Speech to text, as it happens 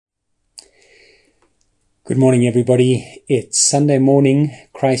Good morning, everybody. It's Sunday morning,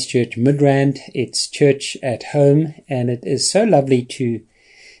 Christchurch Midrand. It's church at home, and it is so lovely to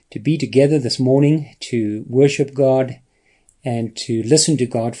be together this morning to worship God and to listen to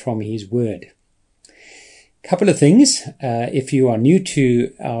God from His Word. Couple of things. If you are new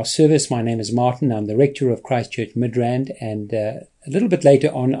to our service, my name is Martin. I'm the rector of Christchurch Midrand, and a little bit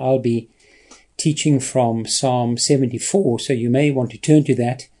later on I'll be teaching from Psalm 74, so you may want to turn to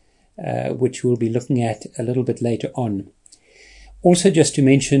that, which we'll be looking at a little bit later on. Also, just to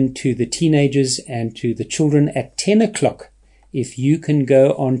mention to the teenagers and to the children, at 10 o'clock, if you can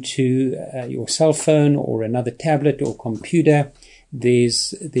go onto your cell phone or another tablet or computer,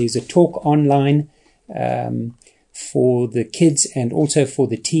 there's a talk online for the kids and also for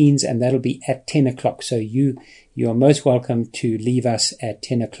the teens, and that'll be at 10 o'clock. So you are most welcome to leave us at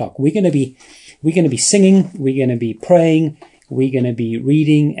 10 o'clock. We're going to be singing, we're going to be praying, we're going to be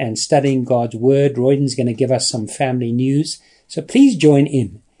reading and studying God's Word. Royden's going to give us some family news. So please join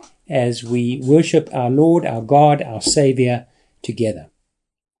in as we worship our Lord, our God, our Savior together.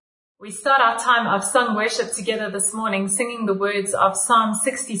 We start our time of song worship together this morning singing the words of Psalm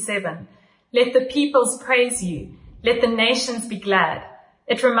 67. Let the peoples praise you. Let the nations be glad.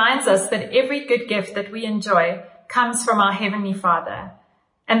 It reminds us that every good gift that we enjoy comes from our Heavenly Father.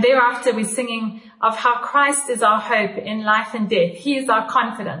 And thereafter we're singing of how Christ is our hope in life and death. He is our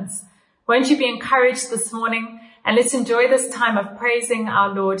confidence. Won't you be encouraged this morning? And let's enjoy this time of praising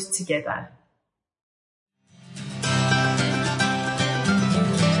our Lord together.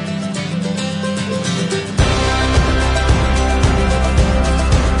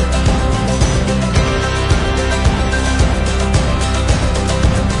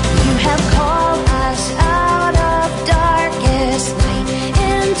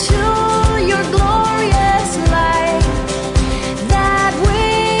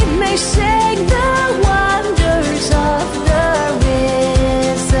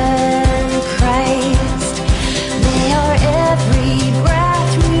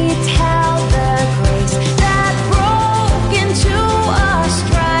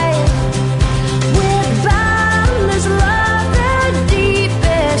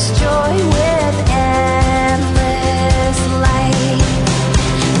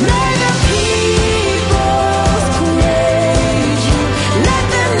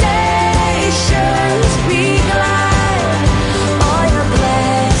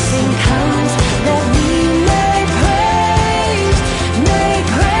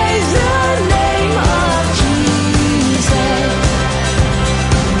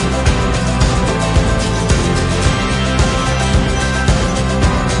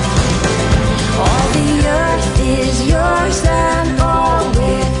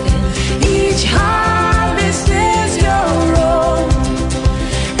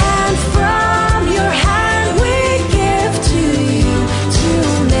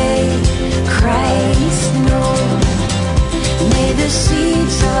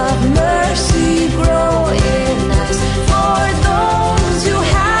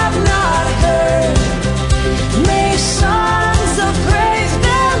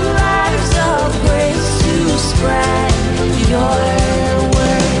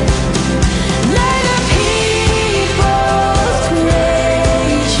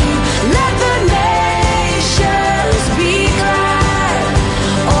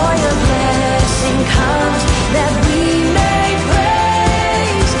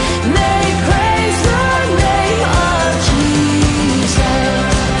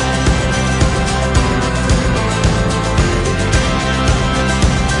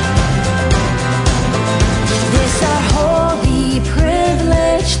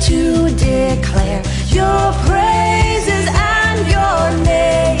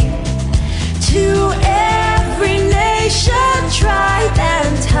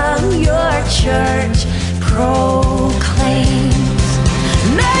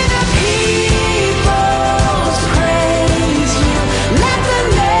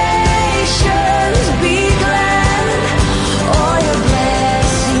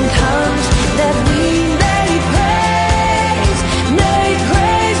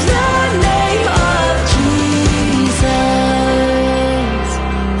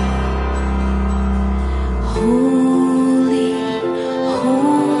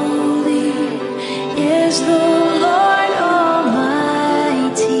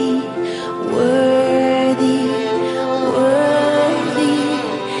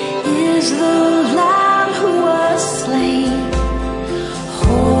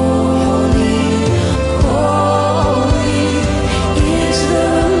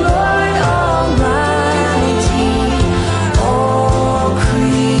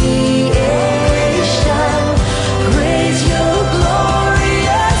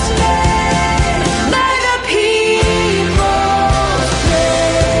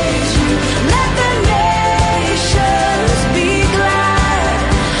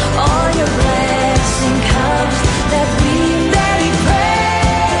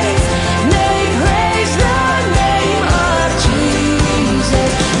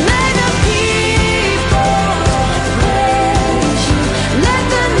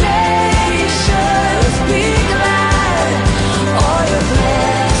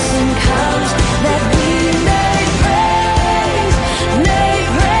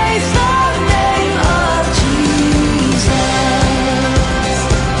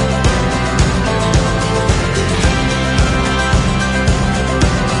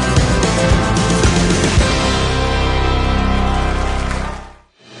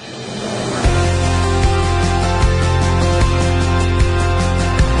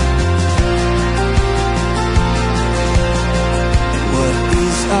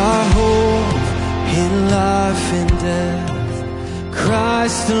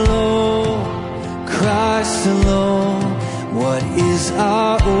 is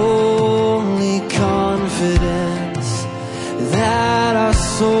our only confidence, that our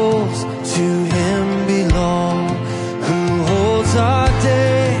souls to Him belong, who holds our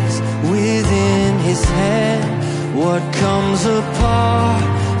days within His hand. What comes apart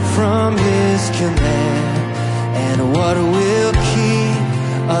from His command, and what will keep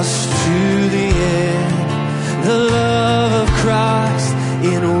us to the end? The love of Christ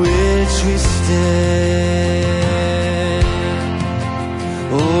in which we stand.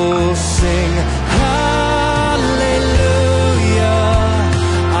 Oh, sing hallelujah,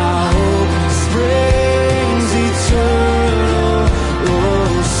 our hope springs eternal.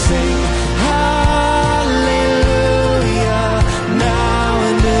 Oh, sing hallelujah, now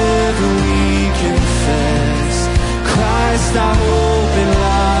and ever we confess Christ our hope in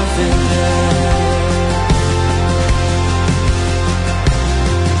life and death.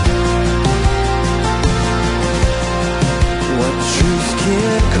 Truth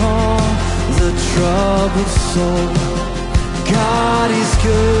can calm the troubled soul. God is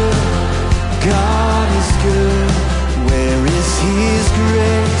good, God is good. Where is His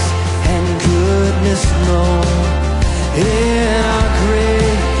grace and goodness known? In our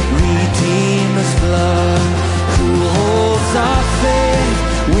great Redeemer's blood, who holds our faith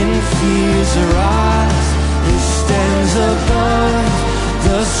when fears arise, who stands above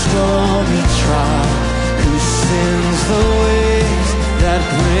the stormy trial, who sends the waves that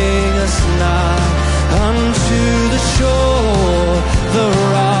bring us nigh unto the shore, the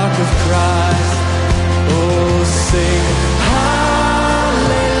rock of Christ. Oh, sing hallelujah,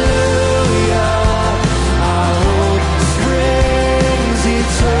 our hope springs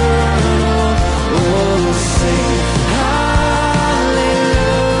eternal. Oh, sing hallelujah,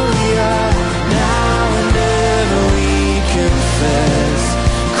 now and ever we confess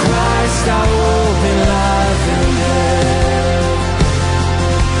Christ our hope in life and death.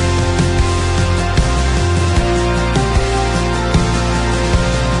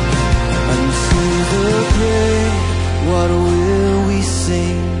 Unto the grave, what will we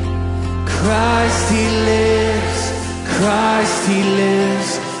sing? Christ He lives, Christ He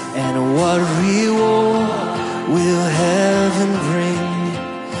lives. And what reward will heaven bring?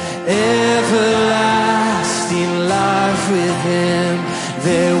 Everlasting life with Him.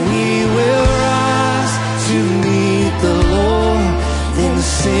 There we will rise to meet the Lord. Then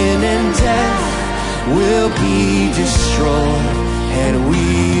sin and death will be destroyed, and we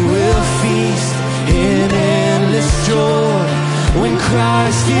will feast in endless joy when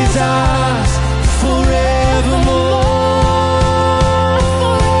Christ is ours forevermore.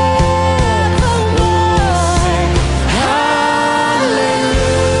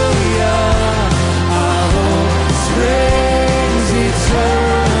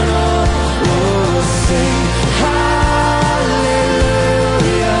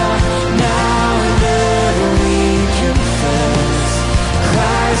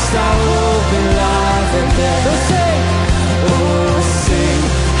 Our hope in life and death. So sing, oh, sing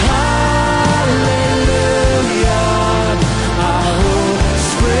hallelujah, our hope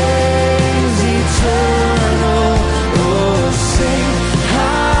springs eternal. Oh, sing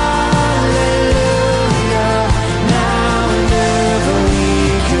hallelujah, now and ever we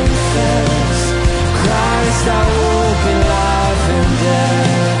confess Christ our hope in life and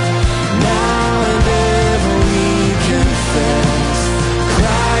death. Now and ever we confess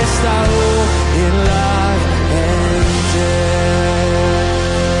Christ our hope in life and death.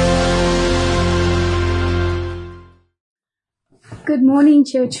 Good morning,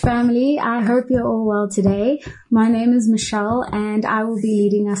 church family. I hope you're all well today. My name is Michelle, and I will be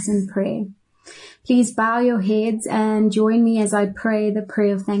leading us in prayer. Please bow your heads and join me as I pray the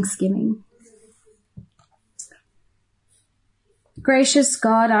prayer of thanksgiving. Gracious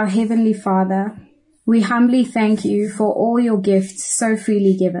God, our Heavenly Father, we humbly thank you for all your gifts so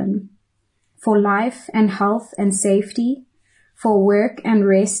freely given, for life and health and safety, for work and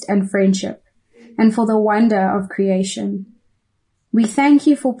rest and friendship, and for the wonder of creation. We thank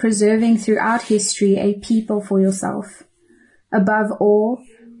you for preserving throughout history a people for yourself. Above all,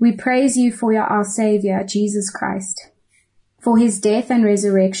 we praise you for our Savior, Jesus Christ, for His death and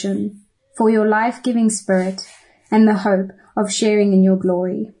resurrection, for your life-giving Spirit, and the hope of sharing in your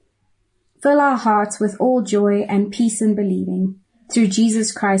glory. Fill our hearts with all joy and peace in believing, through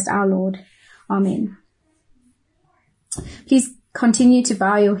Jesus Christ our Lord. Amen. Please continue to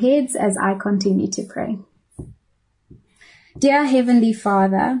bow your heads as I continue to pray. Dear Heavenly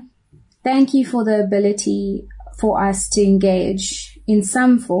Father, thank you for the ability for us to engage in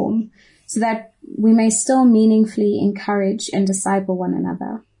some form so that we may still meaningfully encourage and disciple one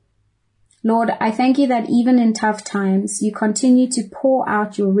another. Lord, I thank you that even in tough times, you continue to pour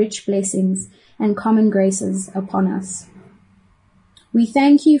out your rich blessings and common graces upon us. We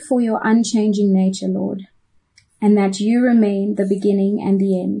thank you for your unchanging nature, Lord, and that you remain the beginning and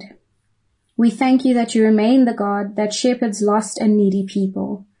the end. We thank you that you remain the God that shepherds lost and needy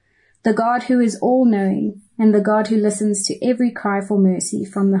people, the God who is all-knowing, and the God who listens to every cry for mercy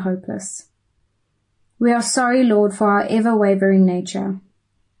from the hopeless. We are sorry, Lord, for our ever-wavering nature.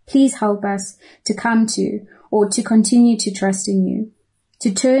 Please help us to come to or to continue to trust in you,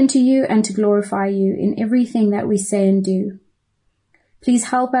 to turn to you and to glorify you in everything that we say and do. Please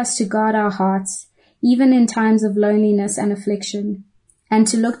help us to guard our hearts, even in times of loneliness and affliction, and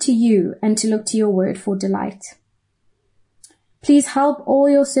to look to you and to look to your word for delight. Please help all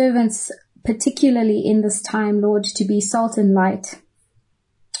your servants, particularly in this time, Lord, to be salt and light.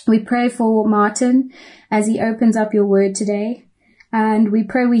 We pray for Martin as he opens up your word today, and we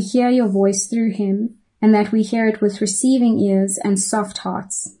pray we hear your voice through him and that we hear it with receiving ears and soft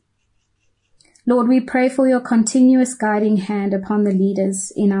hearts. Lord, we pray for your continuous guiding hand upon the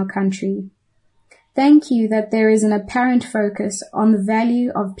leaders in our country. Thank you that there is an apparent focus on the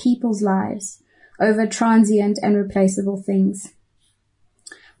value of people's lives over transient and replaceable things.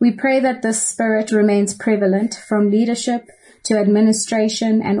 We pray that this spirit remains prevalent from leadership to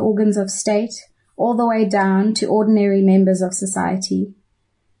administration and organs of state, all the way down to ordinary members of society.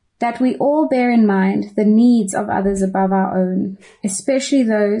 That we all bear in mind the needs of others above our own, especially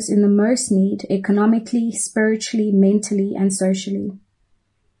those in the most need economically, spiritually, mentally, and socially.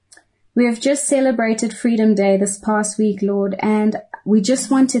 We have just celebrated Freedom Day this past week, Lord, and we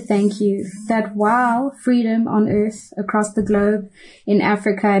just want to thank you that while freedom on earth across the globe, in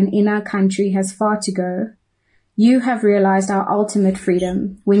Africa and in our country has far to go, you have realized our ultimate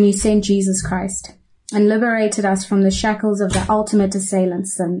freedom when you sent Jesus Christ and liberated us from the shackles of the ultimate assailant,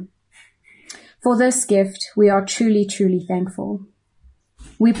 sin. For this gift, we are truly, truly thankful.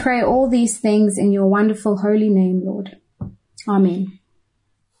 We pray all these things in your wonderful holy name, Lord. Amen.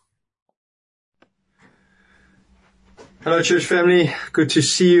 Hello, church family. Good to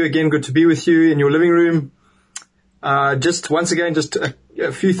see you again. Good to be with you in your living room. Just once again, just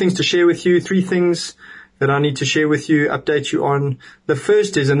a few things to share with you. 3 things that I need to share with you, update you on. The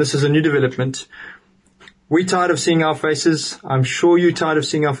first is, and this is a new development, we're tired of seeing our faces. I'm sure you're tired of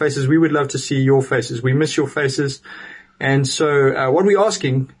seeing our faces. We would love to see your faces. We miss your faces. And so what we're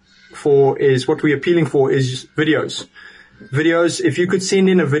asking for is, what we're appealing for is videos. Videos, if you could send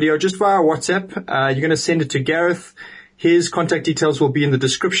in a video just via WhatsApp, you're going to send it to Gareth. His contact details will be in the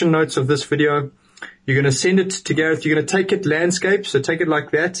description notes of this video. You're going to send it to Gareth. You're going to take it landscape, so take it like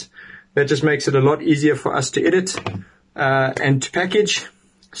that. That just makes it a lot easier for us to edit and to package.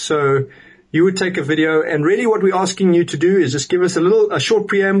 So you would take a video, and really what we're asking you to do is just give us a short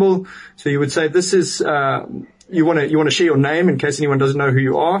preamble. So you would say, this is, you want to share your name in case anyone doesn't know who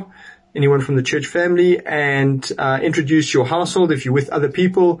you are, anyone from the church family, and introduce your household if you're with other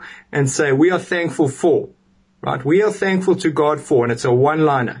people, and say, we are thankful for, right? We are thankful to God for, and it's a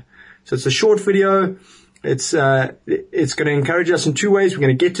one-liner. So it's a short video. It's going to encourage us in 2 ways. We're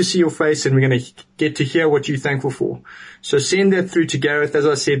going to get to see your face, and we're going to get to hear what you're thankful for. So send that through to Gareth. As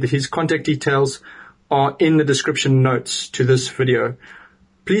I said, his contact details are in the description notes to this video.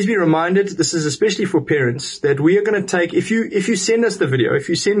 Please be reminded, this is especially for parents, that we are going to take, if you send us the video, if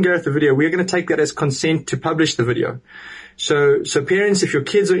you send Gareth the video, we are going to take that as consent to publish the video. So parents, if your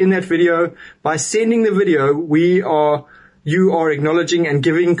kids are in that video, by sending the video, you are acknowledging and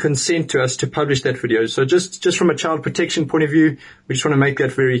giving consent to us to publish that video. So just from a child protection point of view, we just want to make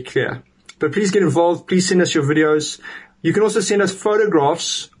that very clear. But please get involved. Please send us your videos. You can also send us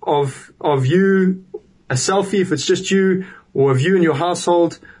photographs of you, a selfie if it's just you, or of you and your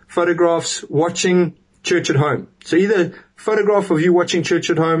household, photographs watching church at home. So either photograph of you watching church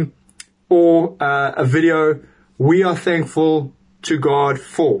at home or a video we are thankful to God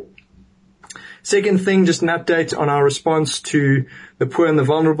for. Second thing, just an update on our response to the poor and the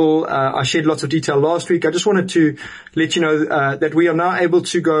vulnerable. I shared lots of detail last week. I just wanted to let you know that we are now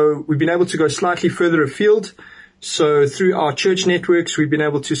we've been able to go slightly further afield. So through our church networks, we've been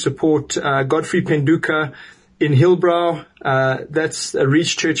able to support Godfrey Penduka in Hillbrow. That's a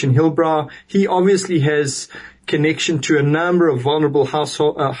Reach Church in Hillbrow. He obviously has connection to a number of vulnerable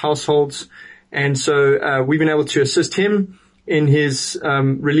households. And so we've been able to assist him in his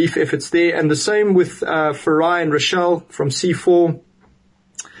relief efforts there. And the same with Farai and Rochelle from C4.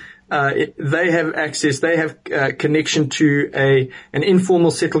 They have access, they have connection to an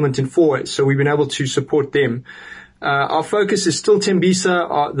informal settlement in Fourways. So we've been able to support them. Our focus is still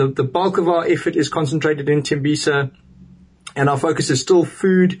Tembisa. The bulk of our effort is concentrated in Tembisa. And our focus is still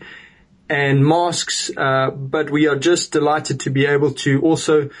food and masks, but we are just delighted to be able to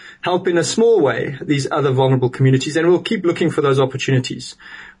also help in a small way these other vulnerable communities, and we'll keep looking for those opportunities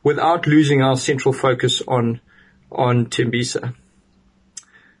without losing our central focus on Tembisa.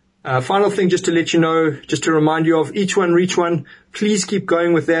 Final thing, just to let you know, just to remind you of Each One Reach One. Please keep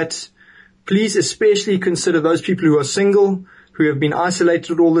going with that. Please especially consider those people who are single, who have been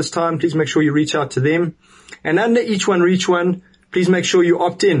isolated all this time. Please make sure you reach out to them. And under Each One Reach One, please make sure you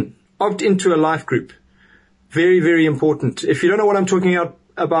opt into a life group. Very, very important. If you don't know what I'm talking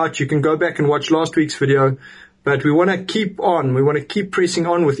about, you can go back and watch last week's video. But we want to keep on. We want to keep pressing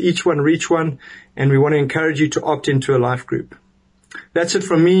on with Each One Reach One, and we want to encourage you to opt into a life group. That's it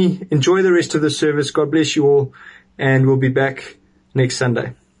from me. Enjoy the rest of the service. God bless you all, and we'll be back next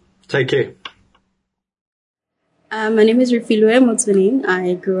Sunday. Take care. My name is Refilwe Motsoning.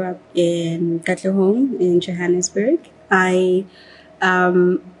 I grew up in Katlehong in Johannesburg. I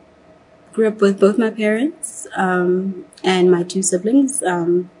grew up with both my parents and my two siblings,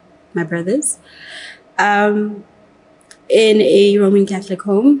 my brothers, in a Roman Catholic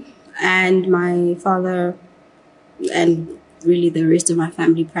home, and my father and really the rest of my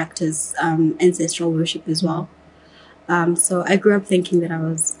family practice ancestral worship as well. So I grew up thinking that I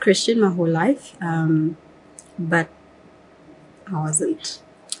was Christian my whole life, but I wasn't.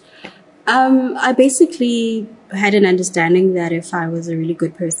 I basically had an understanding that if I was a really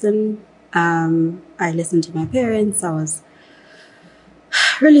good person, I listened to my parents, I was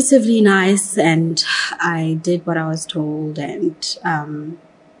relatively nice, and I did what I was told, and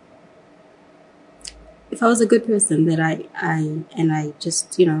if I was a good person, that I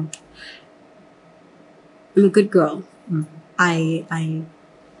just, I'm a good girl. I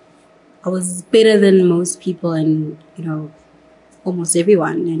was better than most people and, almost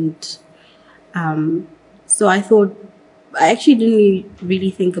everyone. And so I actually didn't really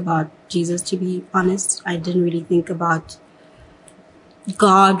think about Jesus, to be honest. I didn't really think about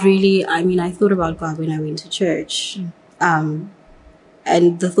God, really. I mean, I thought about God when I went to church.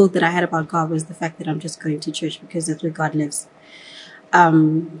 And the thought that I had about God was the fact that I'm just going to church because that's where God lives.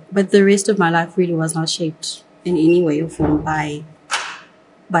 But the rest of my life really was not shaped in any way or form by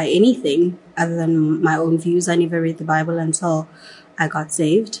anything other than my own views. I never read the Bible until I got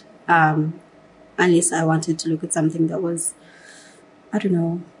saved. Unless I wanted to look at something that was, I don't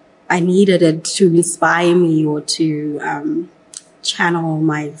know, I needed it to inspire me or to channel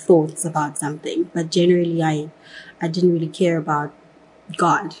my thoughts about something. But generally, I didn't really care about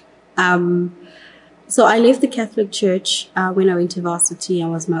God. So I left the Catholic Church when I went to varsity. I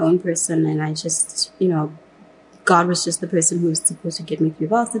was my own person, and I just, God was just the person who was supposed to get me through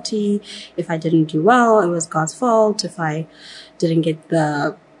varsity. If I didn't do well, it was God's fault. If I didn't get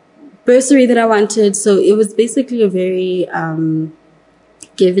the bursary that I wanted. So it was basically a very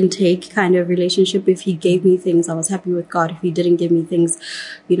give and take kind of relationship. If he gave me things, I was happy with God. If he didn't give me things,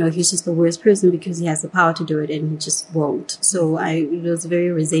 he's just the worst person because he has the power to do it and he just won't. So it was a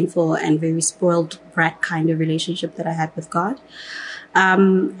very resentful and very spoiled brat kind of relationship that I had with God.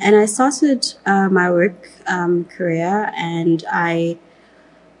 And I started my work career, and I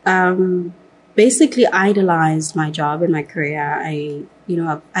basically idolized my job and my career.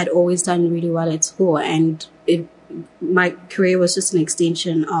 I'd always done really well at school, and my career was just an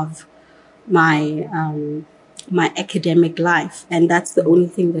extension of my academic life, and that's the only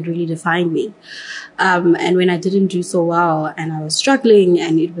thing that really defined me. And when I didn't do so well and I was struggling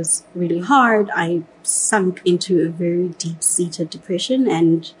and it was really hard, I sunk into a very deep-seated depression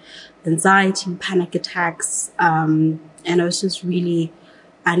and anxiety, panic attacks, and I was just really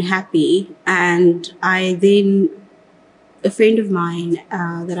unhappy. And a friend of mine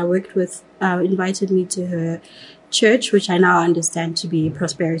that I worked with invited me to her church, which I now understand to be a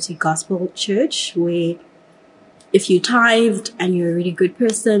prosperity gospel church, where if you tithed and you're a really good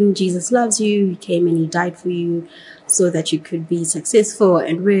person, Jesus loves you. He came and he died for you so that you could be successful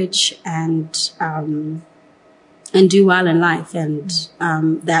and rich and do well in life. And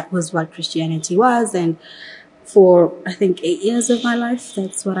that was what Christianity was. And for, I think, 8 years of my life,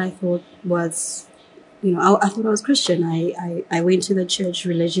 that's what I thought was, I thought I was Christian. I went to the church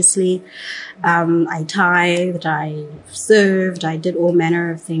religiously. I tithed, I served, I did all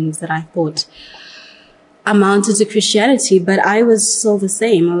manner of things that I thought amounted to Christianity, but I was still the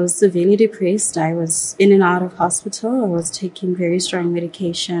same. I was severely depressed. I was in and out of hospital. I was taking very strong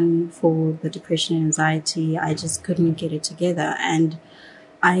medication for the depression and anxiety. I just couldn't get it together. And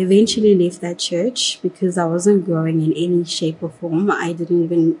I eventually left that church because I wasn't growing in any shape or form. I didn't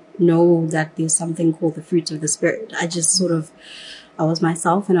even know that there's something called the fruits of the Spirit. I just I was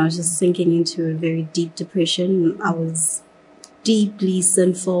myself, and I was just sinking into a very deep depression. I was deeply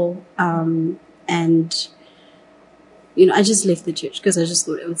sinful. And, I just left the church because I just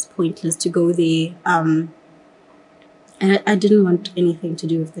thought it was pointless to go there. And I didn't want anything to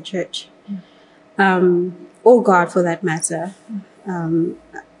do with the church. Or God for that matter.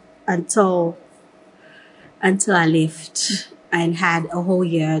 Until I left and had a whole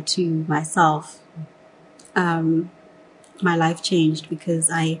year to myself. My life changed because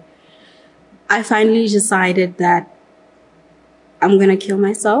I finally decided that I'm going to kill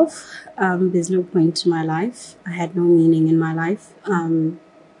myself. There's no point to my life. I had no meaning in my life. And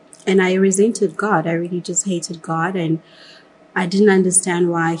I resented God. I really just hated God. And I didn't understand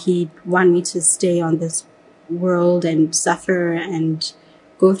why He'd want me to stay on this world and suffer and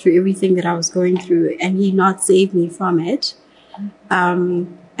go through everything that I was going through, and He not save me from it.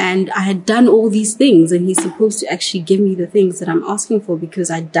 And I had done all these things, and He's supposed to actually give me the things that I'm asking for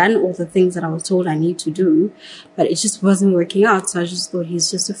because I'd done all the things that I was told I need to do, but it just wasn't working out. So I just thought He's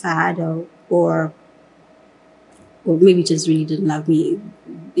just a fad, or maybe just really didn't love me.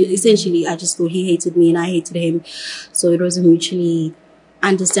 Essentially, I just thought He hated me and I hated Him. So it was a mutually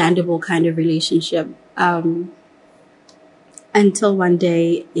understandable kind of relationship. Until one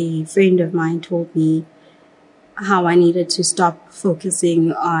day, a friend of mine told me how I needed to stop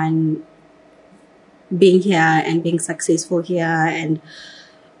focusing on being here and being successful here and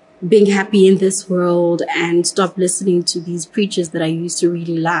being happy in this world, and stop listening to these preachers that I used to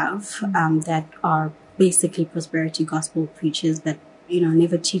really love, that are basically prosperity gospel preachers that,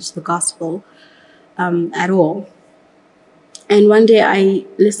 never teach the gospel at all. And one day I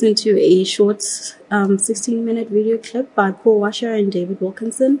listened to a short 16-minute video clip by Paul Washer and David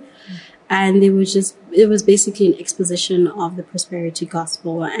Wilkinson. And it was basically an exposition of the prosperity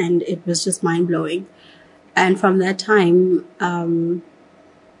gospel, and it was just mind-blowing. And from that time,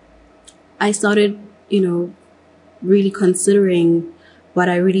 I started, really considering what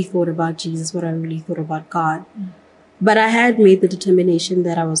I really thought about Jesus, what I really thought about God. But I had made the determination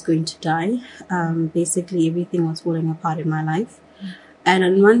that I was going to die. Basically, everything was falling apart in my life. And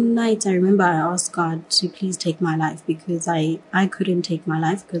on one night, I remember I asked God to please take my life, because I couldn't take my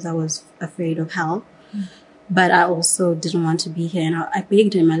life because I was afraid of hell. But I also didn't want to be here. And I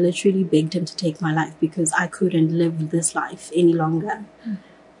begged Him, I literally begged Him to take my life because I couldn't live this life any longer.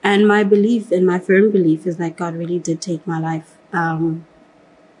 And my belief, and my firm belief, is that God really did take my life.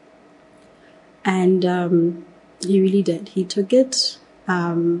 He really did. He took it.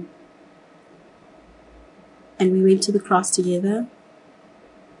 And we went to the cross together.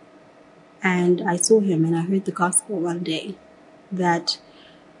 And I saw Him, and I heard the gospel one day that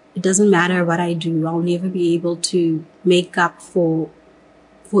it doesn't matter what I do. I'll never be able to make up for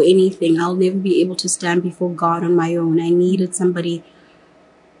anything. I'll never be able to stand before God on my own. I needed somebody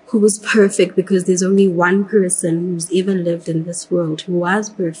who was perfect, because there's only one person who's ever lived in this world who was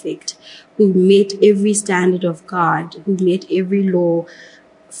perfect, who met every standard of God, who met every law.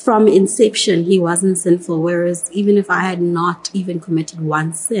 From inception, He wasn't sinful. Whereas even if I had not even committed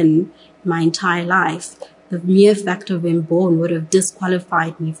one sin my entire life, the mere fact of being born would have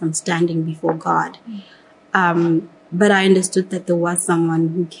disqualified me from standing before God. But I understood that there was someone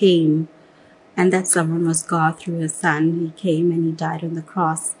who came, and that someone was God through His Son. He came and He died on the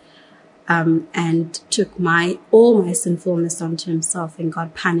cross, and took all my sinfulness onto Himself, and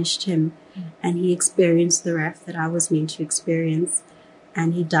God punished Him, and He experienced the wrath that I was meant to experience.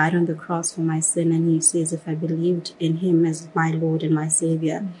 And He died on the cross for my sin. And He says, if I believed in Him as my Lord and my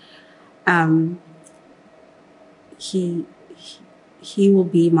Savior, He will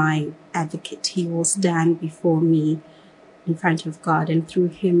be my advocate. He will stand before me in front of God. And through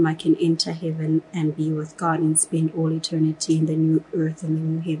Him, I can enter heaven and be with God and spend all eternity in the new earth and the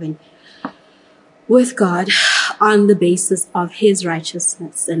new heaven with God, on the basis of His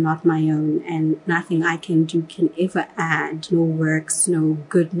righteousness and not my own. And nothing I can do can ever add. No works, no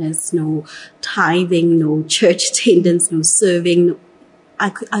goodness, no tithing, no church attendance, no serving. I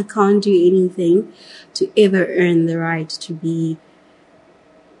can't do anything to ever earn the right to be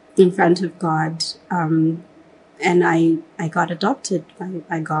in front of God. And I got adopted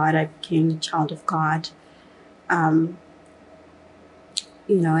by God. I became a child of God.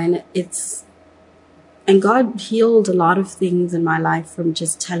 And God healed a lot of things in my life from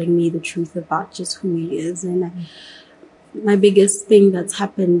just telling me the truth about just who He is. And my biggest thing that's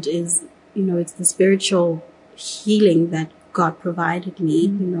happened is, it's the spiritual healing that God provided me.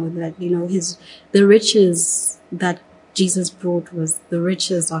 The riches that Jesus brought was the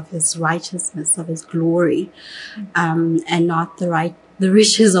riches of His righteousness, of His glory, and not the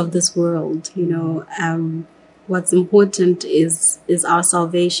riches of this world. what's important is our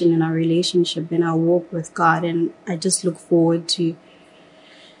salvation and our relationship and our walk with God. And I just look forward to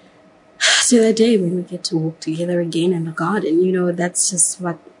that day when we get to walk together again in the garden. You know, that's just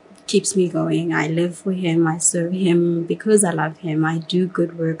what keeps me going. I live for Him. I serve Him because I love Him. I do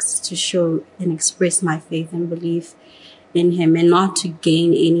good works to show and express my faith and belief in Him, and not to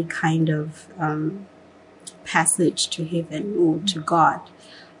gain any kind of passage to heaven or to God,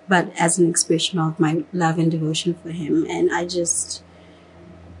 but as an expression of my love and devotion for Him. And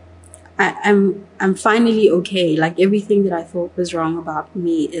I'm finally okay. Like, everything that I thought was wrong about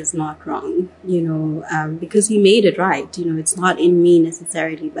me is not wrong, you know, because He made it right. You know, it's not in me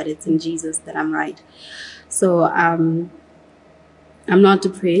necessarily, but it's in Jesus that I'm right. So I'm not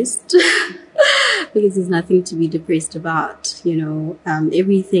depressed because there's nothing to be depressed about. You know,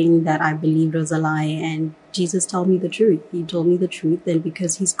 everything that I believed was a lie, and Jesus told me the truth. He told me the truth, and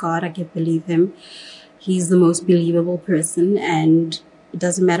because He's God, I can believe Him. He's the most believable person, and it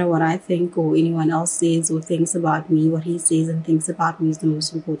doesn't matter what I think or anyone else says or thinks about me. What He says and thinks about me is the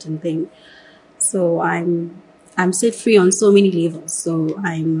most important thing. So I'm set free on so many levels. So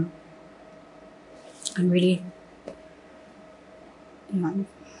I'm really, you know,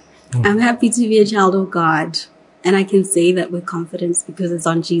 I'm happy to be a child of God, and I can say that with confidence because it's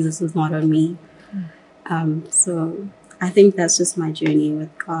on Jesus, it's not on me. So I think that's just my journey with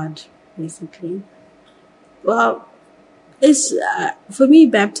God, basically. Well, it's for me,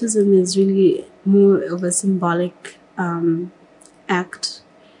 baptism is really more of a symbolic act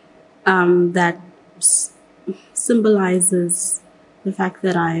that symbolizes the fact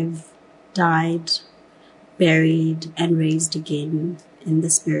that I've died, buried, and raised again in the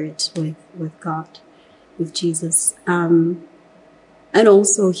Spirit with God, with Jesus. And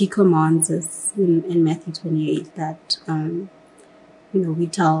also He commands us in Matthew 28 that, you know, we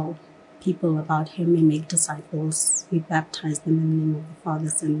tell people about Him and make disciples. We baptize them in the name of the Father,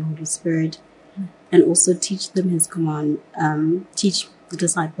 Son, and Holy Spirit, and also teach them His teach the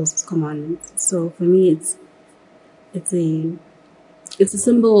disciples His commandments. So for me, it's a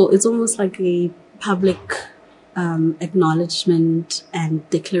symbol. It's almost like a public acknowledgement and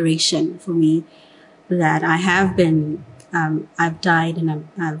declaration for me that I have been, I've died and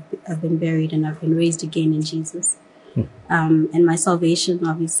I've been buried and I've been raised again in Jesus. And my salvation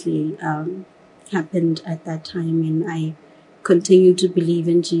obviously happened at that time, and I continue to believe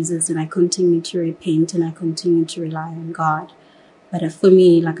in Jesus, and I continue to repent, and I continue to rely on God. But for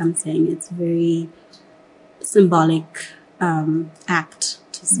me, like I'm saying, it's a very symbolic act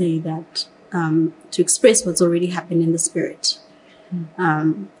to say that, to express what's already happened in the Spirit.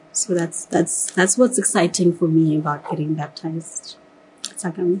 So that's what's exciting for me about getting baptized. It's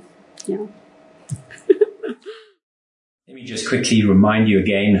like yeah. Let me just quickly remind you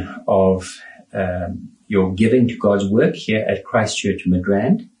again of your giving to God's work here at Christchurch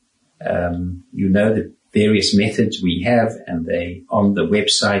Midrand. You know the various methods we have, and they on the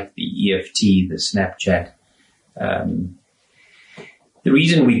website, the EFT, the Snapchat. The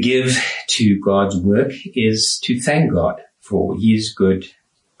reason we give to God's work is to thank God for His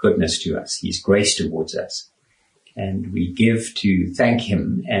goodness to us, His grace towards us. And we give to thank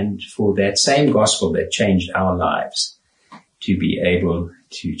Him and for that same gospel that changed our lives, to be able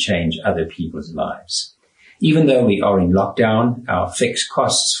to change other people's lives. Even though we are in lockdown, our fixed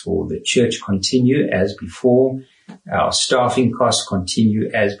costs for the church continue as before. Our staffing costs continue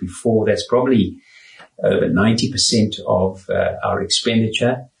as before. That's probably over 90% of our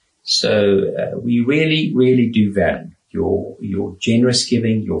expenditure. So we really, really do value your generous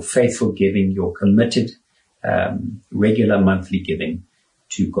giving, your faithful giving, your committed regular monthly giving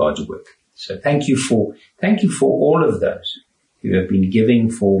to God's work. So thank you for all of those who have been giving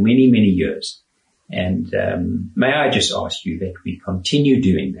for many, many years. And may I just ask you that we continue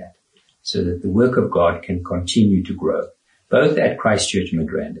doing that so that the work of God can continue to grow, both at Christchurch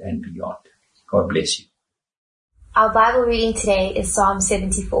Midrand and beyond. God bless you. Our Bible reading today is Psalm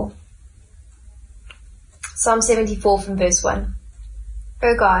 74. Psalm 74 from verse 1.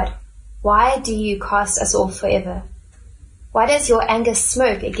 O God, why do you cast us off forever? Why does your anger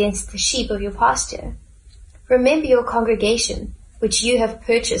smoke against the sheep of your pasture? Remember your congregation, which you have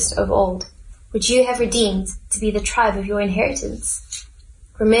purchased of old, which you have redeemed to be the tribe of your inheritance.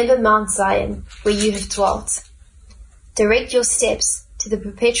 Remember Mount Zion, where you have dwelt. Direct your steps to the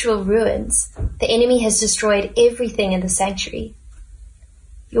perpetual ruins. The enemy has destroyed everything in the sanctuary.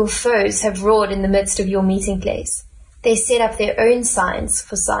 Your foes have roared in the midst of your meeting place. They set up their own signs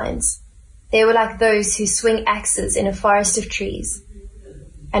for signs. They were like those who swing axes in a forest of trees.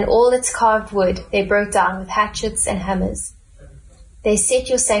 And all its carved wood they broke down with hatchets and hammers. They set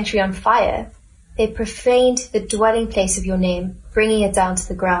your sanctuary on fire. They profaned the dwelling place of your name, bringing it down to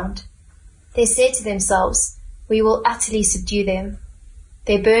the ground. They said to themselves, we will utterly subdue them.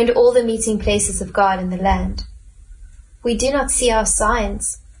 They burned all the meeting places of God in the land. We do not see our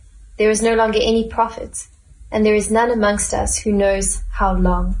signs. There is no longer any prophet, and there is none amongst us who knows how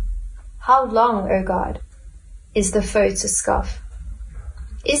long. How long, O God, is the foe to scoff?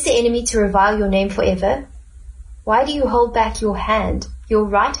 Is the enemy to revile your name forever? Why do you hold back your hand, your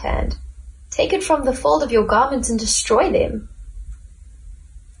right hand? Take it from the fold of your garment and destroy them.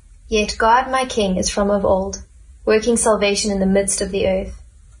 Yet God, my King, is from of old, working salvation in the midst of the earth.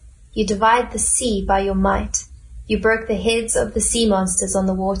 You divide the sea by your might. You broke the heads of the sea monsters on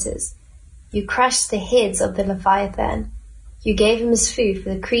the waters. You crushed the heads of the Leviathan. You gave him his food for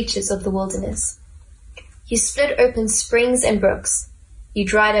the creatures of the wilderness. You split open springs and brooks. You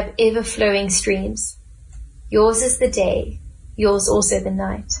dried up ever-flowing streams. Yours is the day, yours also the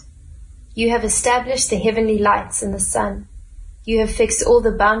night. You have established the heavenly lights and the sun. You have fixed all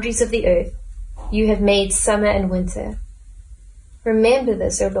the boundaries of the earth. You have made summer and winter. Remember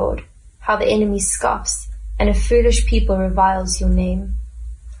this, O Lord, how the enemy scoffs, and a foolish people reviles your name.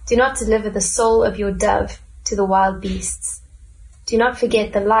 Do not deliver the soul of your dove to the wild beasts. Do not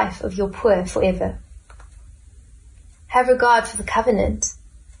forget the life of your poor forever. Have regard for the covenant,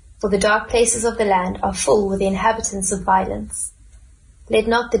 for the dark places of the land are full with the inhabitants of violence. Let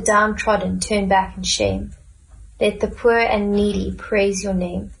not the downtrodden turn back in shame. Let the poor and needy praise your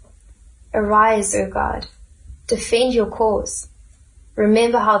name. Arise, O God, defend your cause.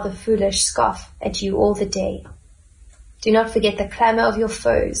 Remember how the foolish scoff at you all the day. Do not forget the clamor of your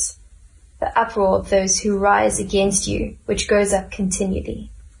foes, the uproar of those who rise against you, which goes up continually.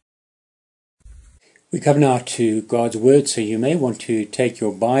 We come now to God's Word, so you may want to take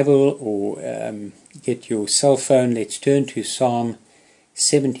your Bible or get your cell phone. Let's turn to Psalm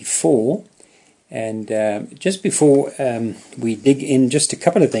 74. And just before we dig in, just a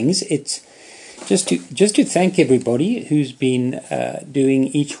couple of things. It's just to thank everybody who's been doing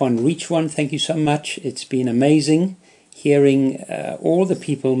Each One Reach One. Thank you so much. It's been amazing hearing all the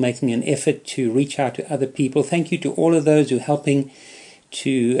people making an effort to reach out to other people. Thank you to all of those who are helping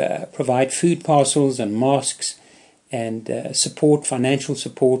to provide food parcels and masks and support, financial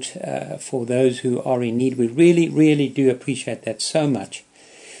support for those who are in need. We really, really do appreciate that so much.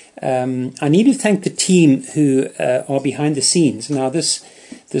 I need to thank the team who are behind the scenes. Now, this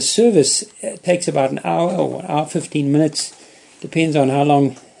service takes about an hour or an hour 15 minutes, depends on how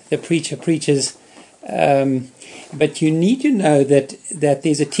long the preacher preaches. But you need to know that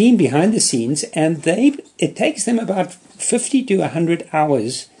there's a team behind the scenes, and it takes them about 50 to 100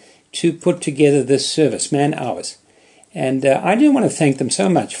 hours to put together this service, man hours. And I do want to thank them so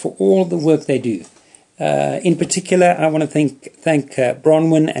much for all the work they do. In particular, I want to thank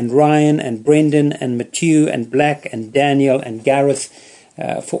Bronwyn and Ryan and Brendan and Matthew and Black and Daniel and Gareth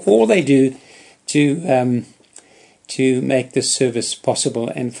for all they do to make this service possible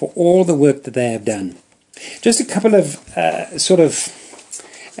and for all the work that they have done. Just a couple of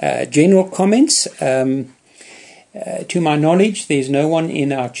general comments. To my knowledge, there's no one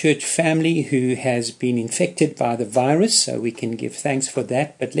in our church family who has been infected by the virus, so we can give thanks for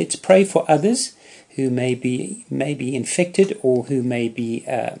that. But let's pray for others who may be infected or who may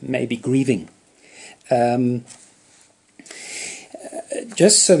be grieving.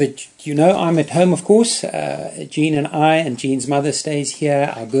 Just so that you know, I'm at home, of course. Jean and I, and Jean's mother stays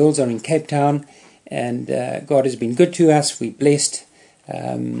here. Our girls are in Cape Town, and God has been good to us. We're blessed.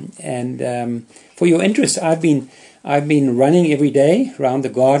 For your interest, I've been running every day around the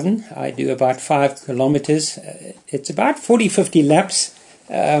garden. I do about 5 kilometers. It's about 40-50 laps.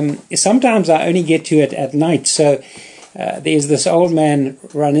 Sometimes I only get to it at night. So there's this old man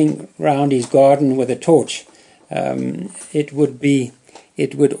running around his garden with a torch. It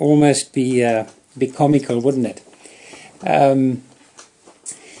would almost be comical, wouldn't it?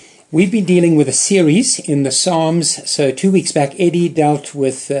 We've been dealing with a series in the Psalms. So 2 weeks back, Eddie dealt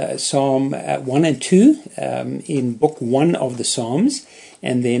with Psalm 1 and 2 in Book 1 of the Psalms.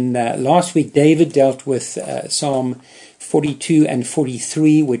 And then last week, David dealt with Psalm 42 and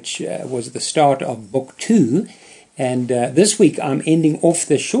 43, which was the start of Book 2. And this week, I'm ending off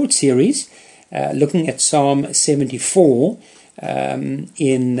the short series, looking at Psalm 74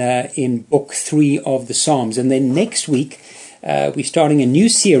 in Book 3 of the Psalms. And then next week, we're starting a new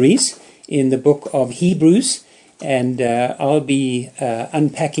series in the book of Hebrews, and I'll be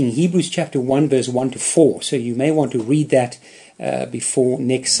unpacking Hebrews chapter 1, verse 1 to 4. So you may want to read that before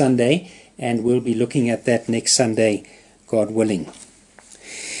next Sunday, and we'll be looking at that next Sunday, God willing.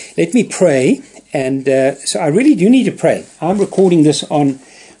 Let me pray, and so I really do need to pray. I'm recording this on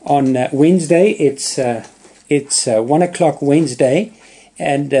on Wednesday. It's 1 o'clock Wednesday.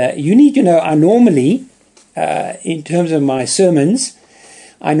 And you need to know, I normally, in terms of my sermons,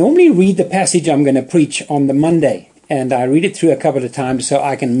 I normally read the passage I'm going to preach on the Monday. And I read it through a couple of times so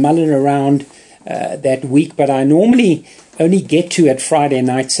I can mull it around that week. But I normally only get to it Friday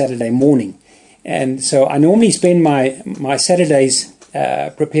night, Saturday morning. And so I normally spend my Saturdays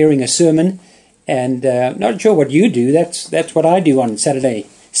preparing a sermon. And not sure what you do. That's what I do on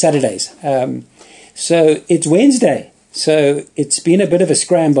Saturdays. So it's Wednesday. So it's been a bit of a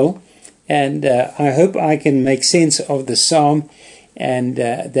scramble. And I hope I can make sense of the psalm and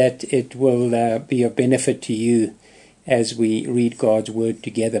that it will be of benefit to you as we read God's word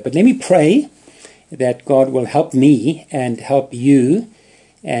together. But let me pray that God will help me and help you,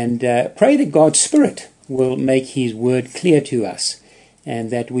 and pray that God's Spirit will make his word clear to us,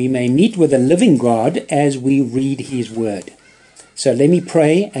 and that we may meet with a living God as we read his word. So let me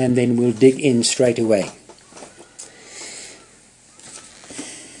pray, and then we'll dig in straight away.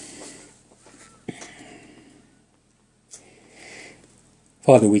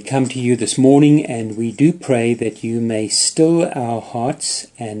 Father, we come to you this morning, and we do pray that you may still our hearts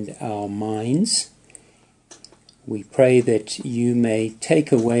and our minds. We pray that you may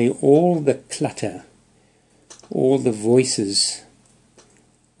take away all the clutter, all the voices,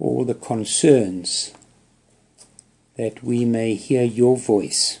 all the concerns, that we may hear your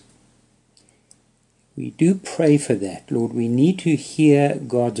voice. We do pray for that, Lord. We need to hear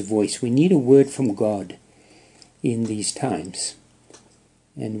God's voice. We need a word from God in these times.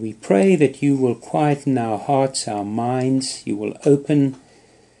 And we pray that you will quieten our hearts, our minds. You will open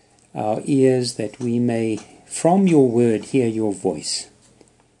our ears that we may, from your word, hear your voice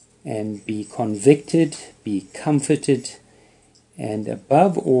and be convicted, be comforted, and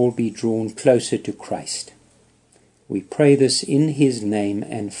above all be drawn closer to Christ. We pray this in his name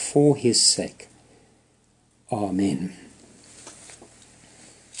and for his sake. Amen.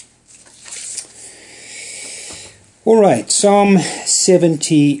 All right, Psalm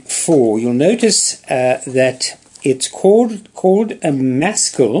 74. You'll notice that it's called a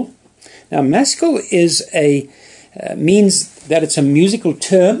maskil. Now, maskil is means that it's a musical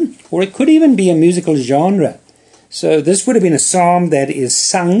term, or it could even be a musical genre. So this would have been a psalm that is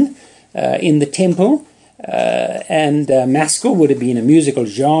sung in the temple, and maskil would have been a musical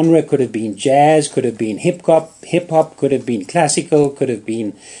genre. Could have been jazz, could have been hip hop, could have been classical, could have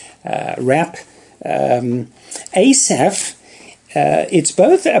been rap. Asaph, it's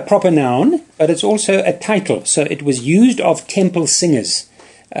both a proper noun, but it's also a title. So it was used of temple singers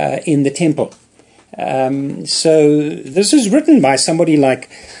in the temple. So this is written by somebody like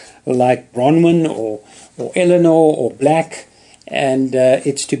Bronwyn or Eleanor or Black, and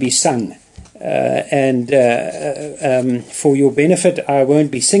it's to be sung. For your benefit, I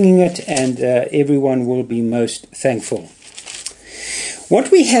won't be singing it, and everyone will be most thankful. What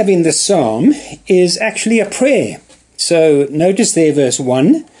we have in the psalm is actually a prayer. So notice there verse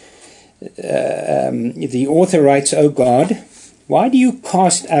 1. The author writes, O God, why do you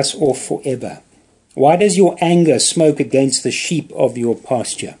cast us off forever? Why does your anger smoke against the sheep of your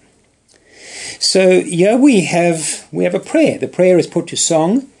pasture? So here we have a prayer. The prayer is put to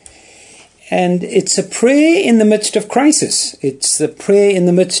song. And it's a prayer in the midst of crisis. It's the prayer in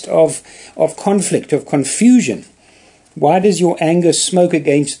the midst of conflict, of confusion. Why does your anger smoke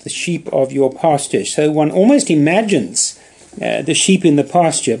against the sheep of your pasture? So one almost imagines the sheep in the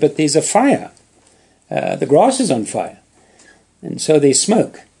pasture, but there's a fire. The grass is on fire. And so there's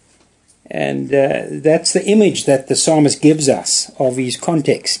smoke. And that's the image that the psalmist gives us of his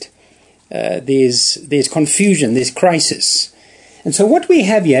context. There's confusion, there's crisis. And so what we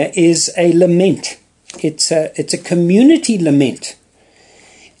have here is a lament. It's a community lament,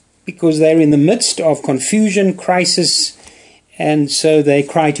 because they're in the midst of confusion, crisis, and so they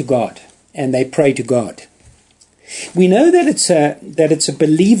cry to God and they pray to God. We know that it's a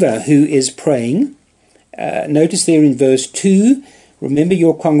believer who is praying. Notice there in verse 2, remember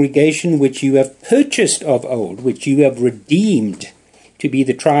your congregation which you have purchased of old, which you have redeemed to be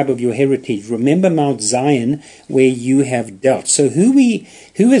the tribe of your heritage. Remember Mount Zion where you have dealt. So who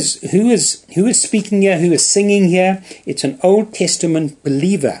is speaking here, who is singing here? It's an Old Testament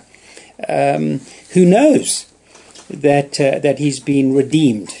believer who knows that he's been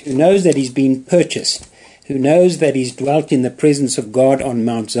redeemed, who knows that he's been purchased, who knows that he's dwelt in the presence of God on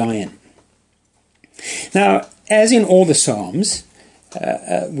Mount Zion. Now, as in all the Psalms,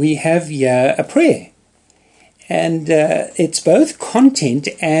 we have here a prayer. And it's both content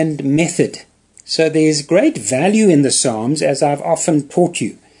and method. So there's great value in the Psalms, as I've often taught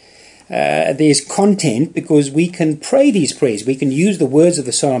you. there's content because we can pray these prayers. We can use the words of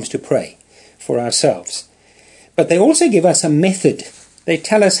the Psalms to pray for ourselves. But they also give us a method. They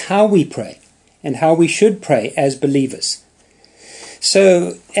tell us how we pray and how we should pray as believers.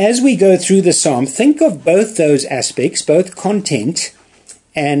 So as we go through the Psalm, think of both those aspects, both content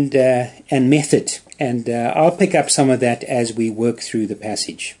and method. And I'll pick up some of that as we work through the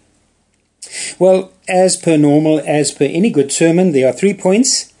passage. Well, as per normal, as per any good sermon, there are 3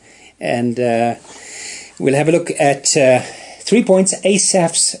 points. And we'll have a look at 3 points,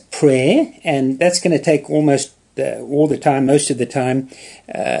 Asaph's prayer. And that's going to take almost all the time, most of the time.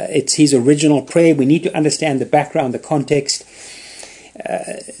 It's his original prayer. We need to understand the background, the context.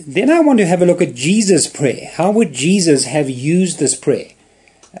 Then I want to have a look at Jesus' prayer. How would Jesus have used this prayer?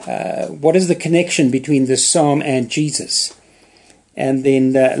 What is the connection between this psalm and Jesus? And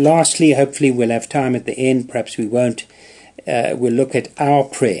then lastly, hopefully we'll have time at the end, perhaps we won't, we'll look at our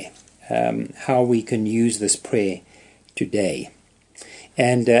prayer, how we can use this prayer today.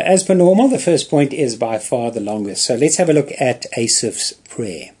 And as per normal, the first point is by far the longest. So let's have a look at Asaph's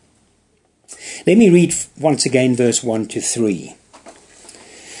prayer. Let me read once again verse 1 to 3.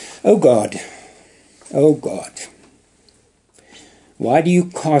 O God, why do you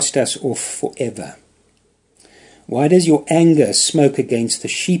cast us off forever? Why does your anger smoke against the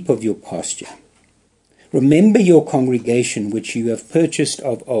sheep of your pasture? Remember your congregation which you have purchased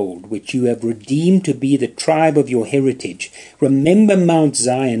of old, which you have redeemed to be the tribe of your heritage. Remember Mount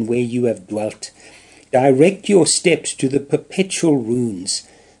Zion where you have dwelt. Direct your steps to the perpetual ruins.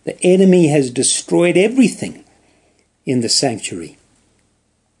 The enemy has destroyed everything in the sanctuary.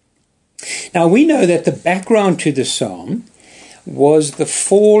 Now we know that the background to the psalm was the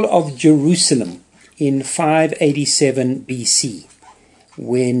fall of Jerusalem in 587 BC,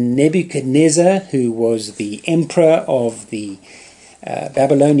 when Nebuchadnezzar, who was the emperor of the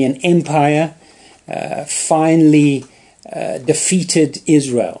Babylonian Empire, finally defeated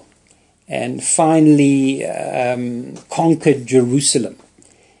Israel and finally conquered Jerusalem.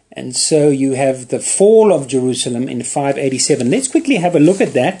 And so you have the fall of Jerusalem in 587. Let's quickly have a look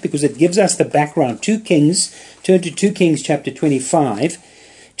at that because it gives us the background. 2 Kings, turn to 2 Kings chapter 25.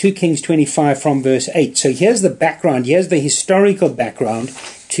 2 Kings 25 from verse 8. So here's the background. Here's the historical background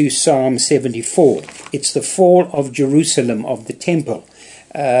to Psalm 74. It's the fall of Jerusalem, of the temple.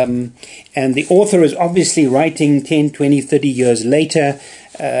 And the author is obviously writing 10, 20, 30 years later,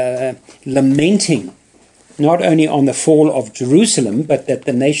 lamenting not only on the fall of Jerusalem, but that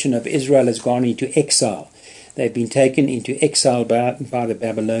the nation of Israel has gone into exile. They've been taken into exile by the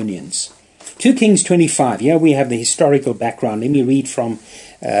Babylonians. 2 Kings 25, here we have the historical background. Let me read from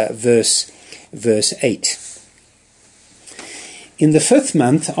verse 8. In the 5th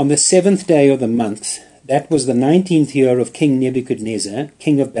month, on the 7th day of the month, that was the 19th year of King Nebuchadnezzar,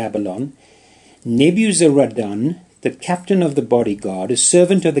 king of Babylon, Nebuzaradan, the captain of the bodyguard, a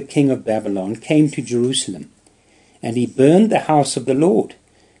servant of the king of Babylon, came to Jerusalem, and he burned the house of the Lord,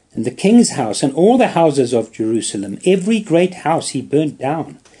 and the king's house, and all the houses of Jerusalem. Every great house he burnt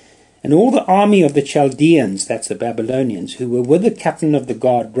down. And all the army of the Chaldeans, that's the Babylonians, who were with the captain of the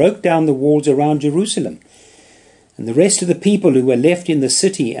guard, broke down the walls around Jerusalem. And the rest of the people who were left in the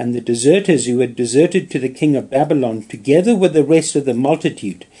city, and the deserters who had deserted to the king of Babylon, together with the rest of the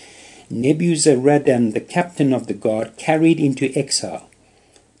multitude, Nebuzaradan, the captain of the guard, carried into exile.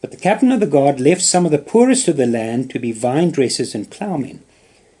 But the captain of the guard left some of the poorest of the land to be vine dressers and ploughmen.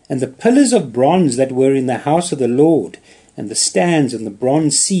 And the pillars of bronze that were in the house of the Lord, and the stands and the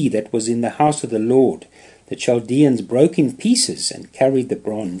bronze sea that was in the house of the Lord, the Chaldeans broke in pieces and carried the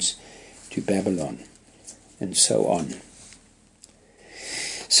bronze to Babylon, and so on.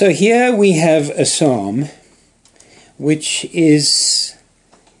 So here we have a psalm which is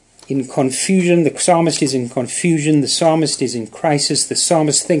in confusion. The psalmist is in confusion. The psalmist is in crisis. The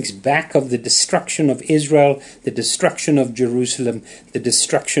psalmist thinks back of the destruction of Israel, the destruction of Jerusalem, the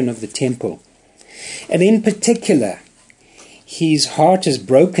destruction of the temple. And in particular, his heart is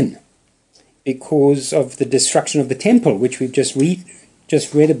broken because of the destruction of the temple, which we've just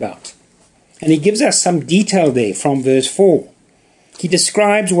read about. And he gives us some detail there from verse 4. He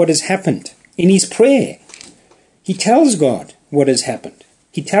describes what has happened in his prayer. He tells God what has happened.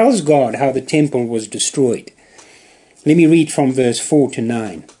 He tells God how the temple was destroyed. Let me read from verse 4 to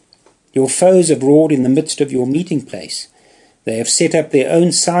 9. Your foes have roared in the midst of your meeting place. They have set up their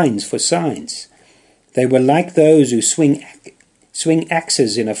own signs for signs. They were like those who swing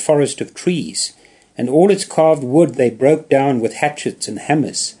axes in a forest of trees, and all its carved wood they broke down with hatchets and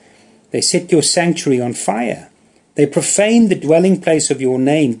hammers. They set your sanctuary on fire. They profaned the dwelling place of your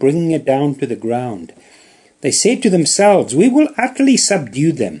name, bringing it down to the ground. They said to themselves, we will utterly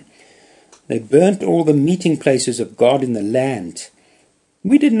subdue them. They burnt all the meeting places of God in the land.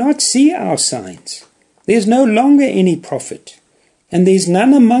 We did not see our signs. There's no longer any prophet, and there's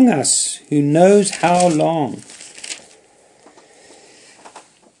none among us who knows how long.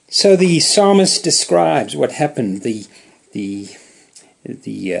 So the psalmist describes what happened, the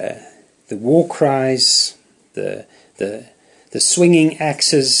war cries, the swinging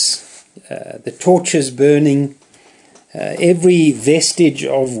axes, the torches burning, every vestige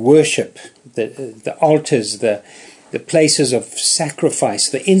of worship, the altars, the places of sacrifice,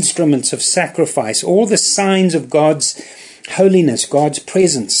 the instruments of sacrifice, all the signs of God's holiness, God's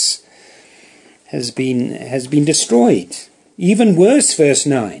presence has been destroyed. Even worse, verse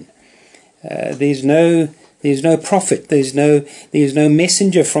 9. There's no prophet. There's no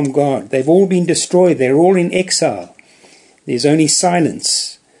messenger from God. They've all been destroyed. They're all in exile. There's only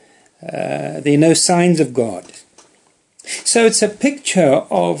silence. There are no signs of God. So it's a picture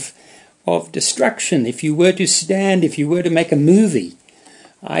of destruction. If you were to make a movie,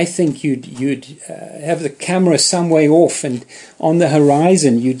 I think you'd have the camera some way off, and on the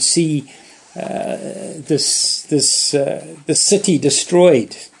horizon you'd see the city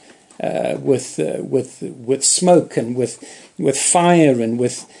destroyed with smoke and with fire and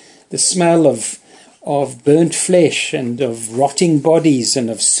with the smell of burnt flesh and of rotting bodies and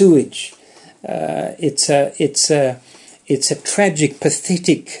of sewage. It's a tragic,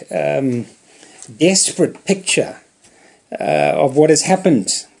 pathetic, desperate picture of what has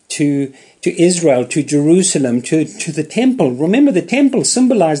happened to Israel, to Jerusalem, to the temple. Remember, the temple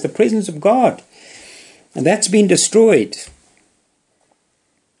symbolized the presence of God, and that's been destroyed.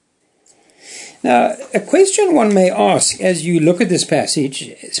 Now, a question one may ask as you look at this passage,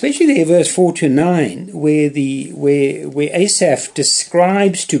 especially there, verse 4 to 9, where Asaph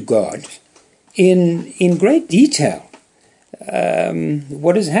describes to God in great detail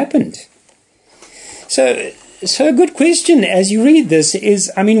what has happened. So a good question as you read this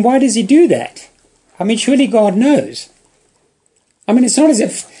is, why does he do that? Surely God knows. It's not as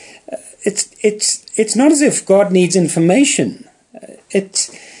if it's not as if God needs information.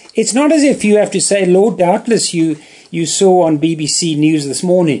 It's not as if you have to say, Lord, doubtless you saw on BBC News this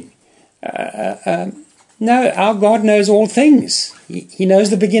morning. No, our God knows all things. He knows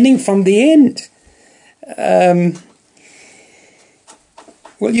the beginning from the end.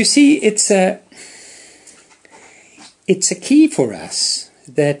 Well, you see, it's a key for us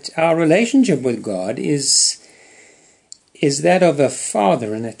that our relationship with God is that of a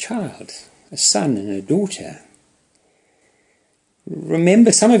father and a child, a son and a daughter.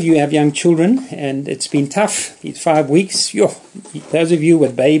 Remember, some of you have young children, and it's been tough these 5 weeks. Those of you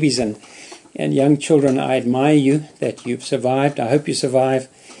with babies and young children, I admire you that you've survived. I hope you survive.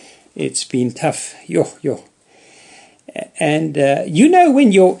 It's been tough. And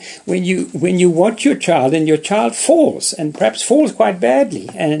when you watch your child and your child falls, and perhaps falls quite badly,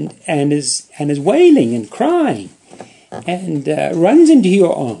 and is wailing and crying, and runs into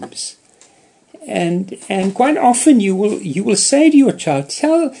your arms, and quite often you will say to your child,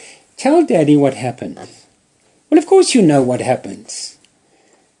 tell Daddy what happened. Well, of course you know what happens,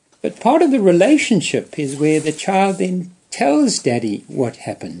 but part of the relationship is where the child then tells Daddy what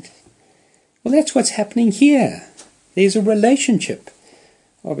happened. Well, that's what's happening here. There's a relationship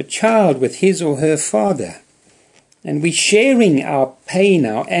of a child with his or her father, and we're sharing our pain,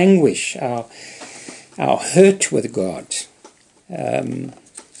 our anguish, our hurt with God.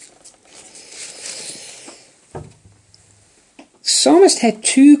 Psalmist had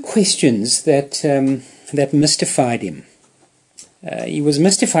two questions that mystified him. He was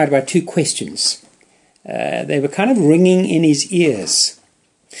mystified by two questions. They were kind of ringing in his ears.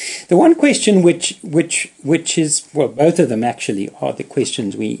 The one question which is, well, both of them actually are the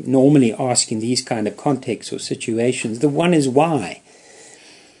questions we normally ask in these kind of contexts or situations. The one is why?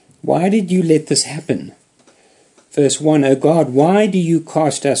 Why did you let this happen? Verse 1, O God, why do you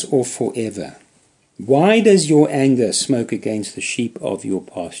cast us off forever? Why does your anger smoke against the sheep of your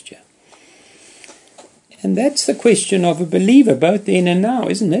pasture? And that's the question of a believer, both then and now,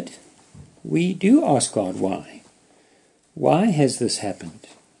 isn't it? We do ask God why. Why has this happened?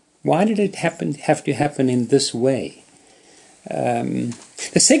 Why did it have to happen in this way? The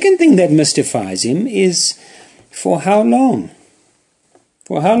second thing that mystifies him is, for how long?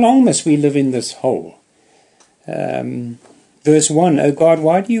 For how long must we live in this hole? Verse 1, O God,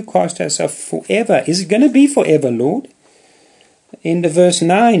 why do you cast us off forever? Is it going to be forever, Lord? Into verse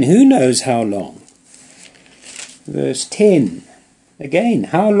 9, who knows how long? Verse 10, again,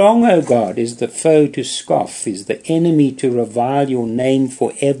 how long, O God, is the foe to scoff, is the enemy to revile your name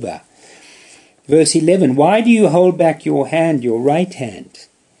forever? Verse 11, why do you hold back your hand, your right hand?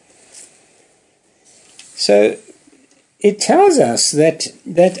 So it tells us that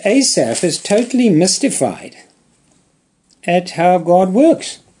Asaph is totally mystified at how God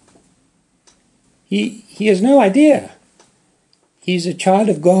works. He has no idea. He's a child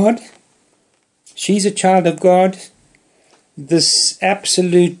of God. She's a child of God. This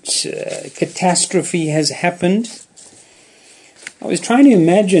absolute catastrophe has happened. I was trying to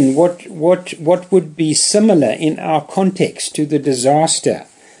imagine what would be similar in our context to the disaster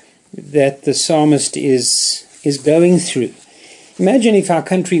that the psalmist is going through. Imagine if our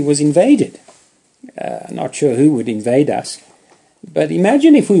country was invaded. Not sure who would invade us, but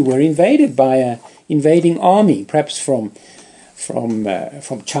imagine if we were invaded by an invading army, perhaps from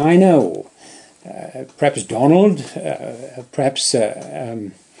China, or perhaps Donald, perhaps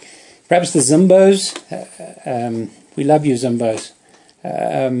the Zimbos. We love you, Zimbos.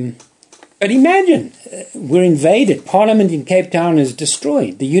 But imagine we're invaded. Parliament in Cape Town is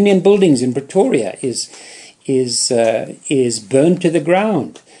destroyed. The Union buildings in Pretoria is burned to the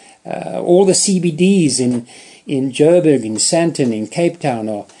ground. All the CBDs in Joburg, in Sandton, in Cape Town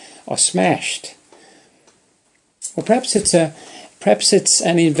are smashed. Or perhaps it's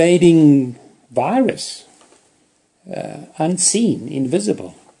an invading virus, unseen,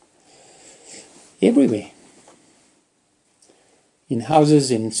 invisible, everywhere. In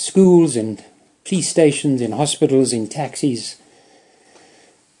houses, in schools, in police stations, in hospitals, in taxis.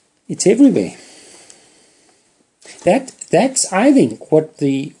 It's everywhere. That's I think what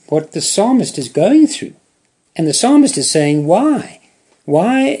the psalmist is going through. And the psalmist is saying, why?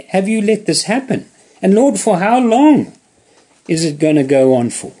 Why have you let this happen? And Lord, for how long is it going to go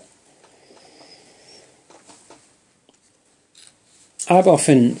on for? I've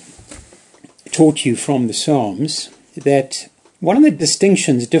often taught you from the Psalms that one of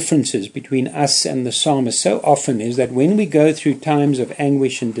the differences between us and the psalmist so often is that when we go through times of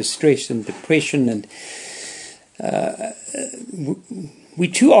anguish and distress and depression, and we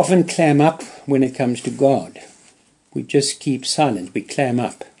too often clam up when it comes to God. We just keep silent. We clam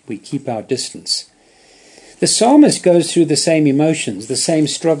up. We keep our distance. The psalmist goes through the same emotions, the same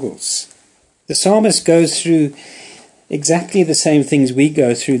struggles. The psalmist goes through exactly the same things we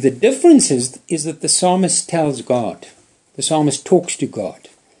go through. The difference is that the psalmist tells God. The psalmist talks to God.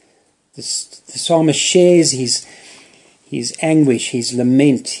 The psalmist shares his anguish, his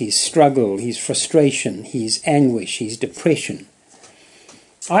lament, his struggle, his frustration, his anguish, his depression.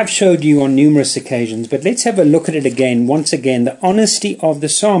 I've showed you on numerous occasions, but let's have a look at it again, once again, the honesty of the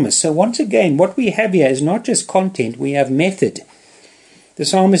psalmist. So once again, what we have here is not just content, we have method. The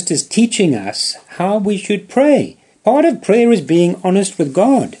psalmist is teaching us how we should pray. Part of prayer is being honest with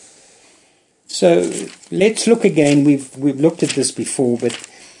God. So let's look again. We've looked at this before, but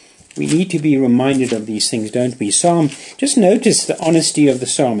we need to be reminded of these things, don't we? Just notice the honesty of the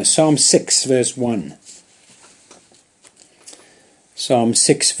psalmist. Psalm 6, verse 1. Psalm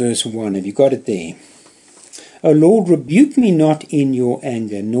 6, verse 1. Have you got it there? O Lord, rebuke me not in your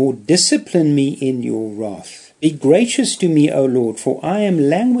anger, nor discipline me in your wrath. Be gracious to me, O Lord, for I am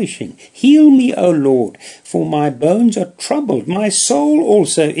languishing. Heal me, O Lord, for my bones are troubled. My soul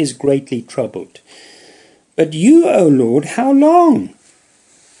also is greatly troubled. But you, O Lord, how long?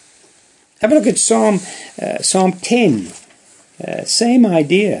 Have a look at Psalm 10. Same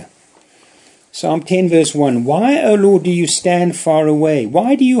idea. Psalm 10, verse 1. Why, O Lord, do you stand far away?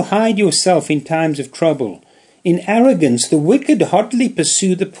 Why do you hide yourself in times of trouble? In arrogance, the wicked hotly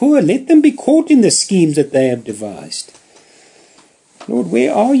pursue the poor. Let them be caught in the schemes that they have devised. Lord,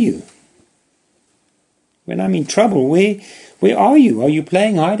 where are you? When I'm in trouble, where are you? Are you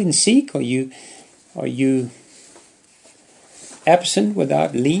playing hide and seek? Are you absent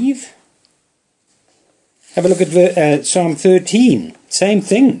without leave? Have a look at Psalm 13. Same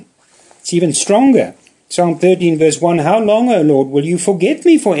thing. It's even stronger. Psalm 13, verse 1. How long, O Lord, will you forget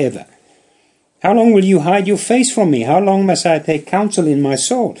me forever? How long will you hide your face from me? How long must I take counsel in my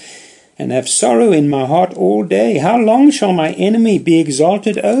soul and have sorrow in my heart all day? How long shall my enemy be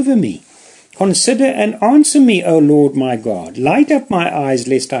exalted over me? Consider and answer me, O Lord my God. Light up my eyes,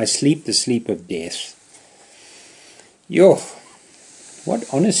 lest I sleep the sleep of death. Yo,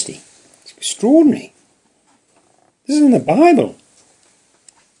 what honesty. It's extraordinary. This is in the Bible.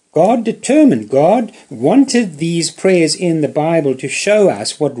 God determined, God wanted these prayers in the Bible to show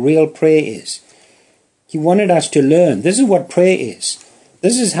us what real prayer is. He wanted us to learn. This is what prayer is.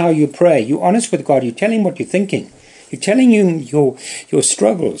 This is how you pray. You're honest with God. You tell Him what you're thinking. You're telling Him your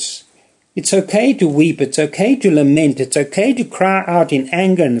struggles. It's okay to weep. It's okay to lament. It's okay to cry out in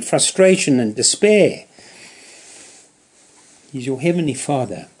anger and frustration and despair. He's your Heavenly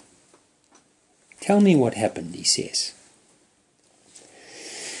Father. Tell me what happened, He says.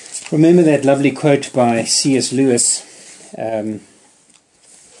 Remember that lovely quote by C.S. Lewis.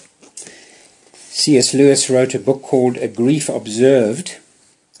 C.S. Lewis wrote a book called A Grief Observed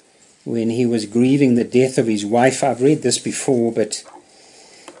when he was grieving the death of his wife. I've read this before, but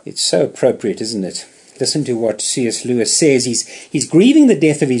it's so appropriate, isn't it? Listen to what C.S. Lewis says. He's grieving the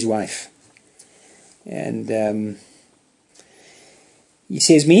death of his wife. And he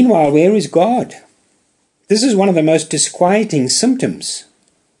says, meanwhile, where is God? This is one of the most disquieting symptoms.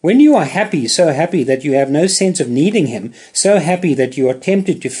 When you are happy, so happy that you have no sense of needing him, so happy that you are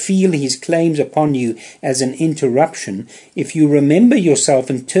tempted to feel his claims upon you as an interruption, if you remember yourself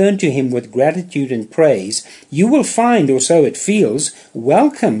and turn to him with gratitude and praise, you will find, or so it feels,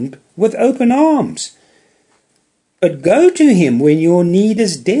 welcomed with open arms. But go to him when your need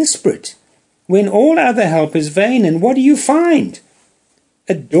is desperate, when all other help is vain, and what do you find?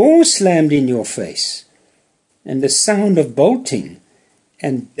 A door slammed in your face, and the sound of bolting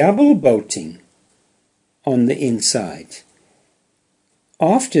and double bolting on the inside.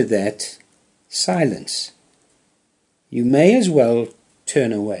 After that, silence. You may as well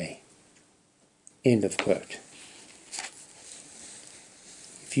turn away. End of quote.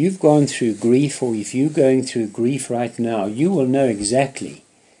 If you've gone through grief, or if you're going through grief right now, you will know exactly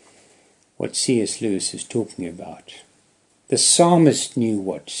what C.S. Lewis is talking about. The psalmist knew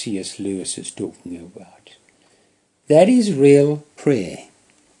what C.S. Lewis is talking about. That is real prayer.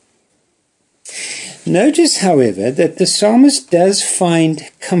 Notice, however, that the psalmist does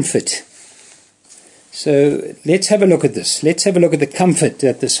find comfort. So let's have a look at this. Let's have a look at the comfort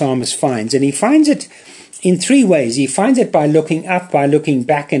that the psalmist finds. And he finds it in three ways. He finds it by looking up, by looking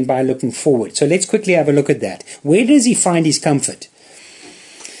back, and by looking forward. So let's quickly have a look at that. Where does he find his comfort?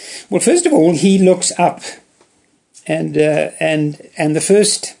 Well, first of all, he looks up. And the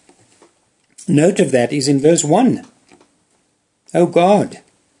first note of that is in verse 1. O God.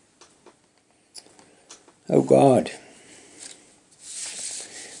 O God,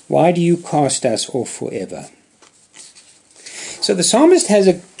 why do you cast us off forever? So the psalmist has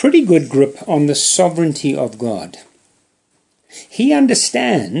a pretty good grip on the sovereignty of God. He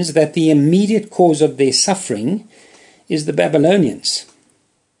understands that the immediate cause of their suffering is the Babylonians.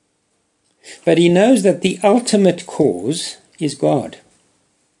 But he knows that the ultimate cause is God.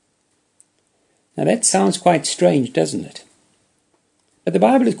 Now that sounds quite strange, doesn't it? But the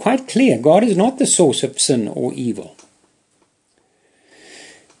Bible is quite clear. God is not the source of sin or evil.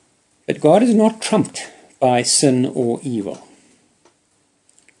 But God is not trumped by sin or evil.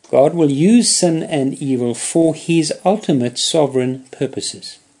 God will use sin and evil for his ultimate sovereign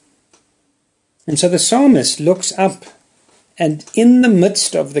purposes. And so the psalmist looks up, and in the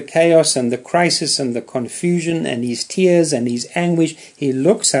midst of the chaos and the crisis and the confusion and his tears and his anguish, he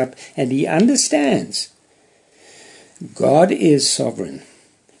looks up and he understands God is sovereign.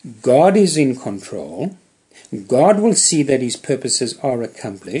 God is in control. God will see that his purposes are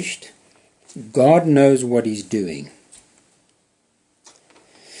accomplished. God knows what he's doing.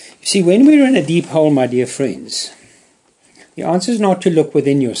 You see, when we're in a deep hole, my dear friends, the answer is not to look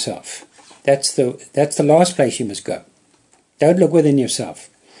within yourself. That's the last place you must go. Don't look within yourself.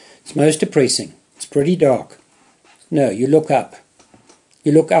 It's most depressing. It's pretty dark. No, you look up.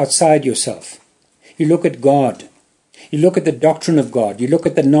 You look outside yourself. You look at God. You look at the doctrine of God. You look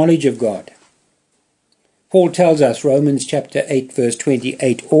at the knowledge of God. Paul tells us, Romans chapter 8, verse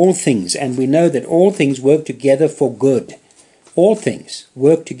 28, all things, and we know that all things work together for good. All things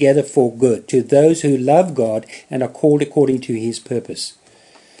work together for good to those who love God and are called according to his purpose.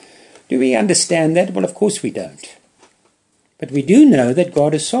 Do we understand that? Well, of course we don't. But we do know that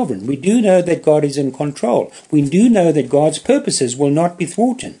God is sovereign. We do know that God is in control. We do know that God's purposes will not be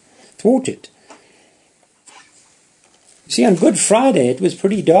thwarted. See, on Good Friday it was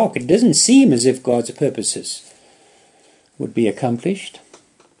pretty dark. It doesn't seem as if God's purposes would be accomplished.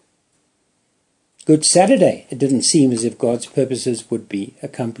 Good Saturday, it didn't seem as if God's purposes would be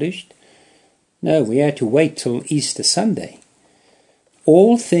accomplished. No, we had to wait till Easter Sunday.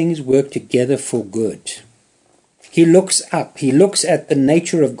 All things work together for good. He looks up. He looks at the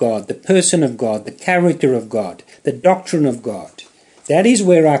nature of God, the person of God, the character of God, the doctrine of God. That is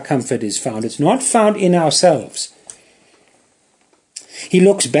where our comfort is found. It's not found in ourselves. He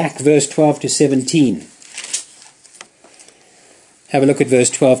looks back, verse 12 to 17. Have a look at verse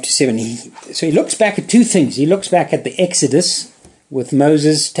 12 to 17. So he looks back at two things. He looks back at the Exodus, with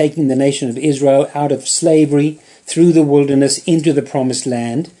Moses taking the nation of Israel out of slavery through the wilderness into the promised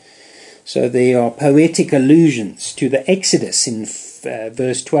land. So there are poetic allusions to the Exodus in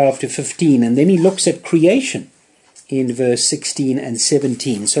verse 12 to 15. And then he looks at creation in verse 16 and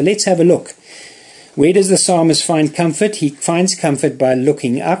 17. So let's have a look. Where does the psalmist find comfort? He finds comfort by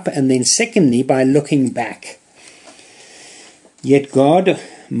looking up, and then secondly, by looking back. Yet God,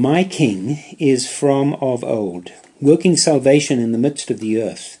 my King, is from of old, working salvation in the midst of the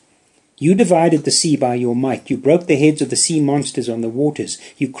earth. You divided the sea by your might. You broke the heads of the sea monsters on the waters.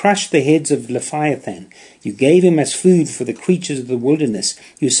 You crushed the heads of Leviathan. You gave him as food for the creatures of the wilderness.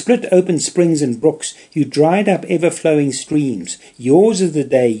 You split open springs and brooks. You dried up ever-flowing streams. Yours is the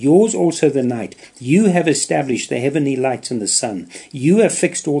day, yours also the night. You have established the heavenly lights and the sun. You have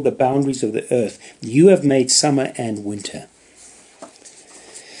fixed all the boundaries of the earth. You have made summer and winter.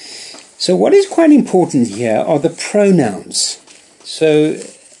 So what is quite important here are the pronouns. So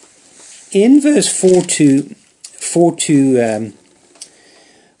in verse 4 to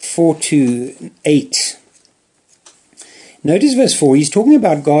 8, notice verse 4, he's talking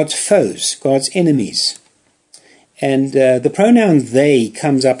about God's foes, God's enemies. And the pronoun they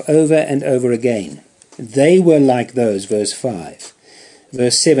comes up over and over again. They were like those, verse 5.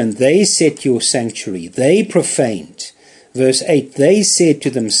 Verse 7, they set your sanctuary, they profaned. Verse 8, they said to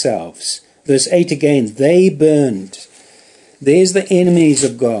themselves. Verse 8 again, they burned. There's the enemies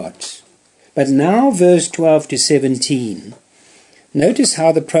of God. But now verse 12 to 17, notice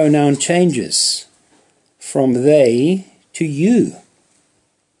how the pronoun changes from they to you.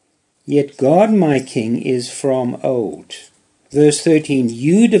 Yet God, my King, is from old. Verse 13,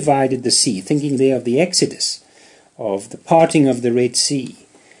 you divided the sea, thinking there of the Exodus, of the parting of the Red Sea.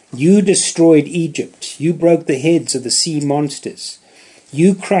 You destroyed Egypt. You broke the heads of the sea monsters.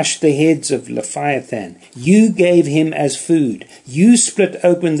 You crushed the heads of Leviathan. You gave him as food. You split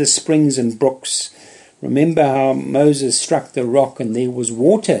open the springs and brooks. Remember how Moses struck the rock and there was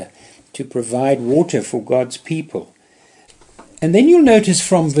water to provide water for God's people. And then you'll notice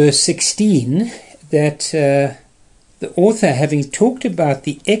from verse 16 that the author, having talked about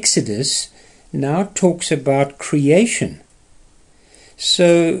the Exodus, now talks about creation.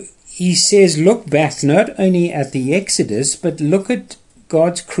 So he says, look back not only at the Exodus, but look at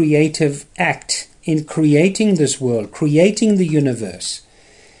God's creative act in creating this world, creating the universe.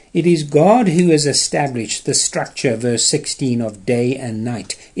 It is God who has established the structure, verse 16, of day and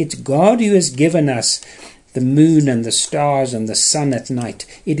night. It's God who has given us the moon and the stars and the sun at night.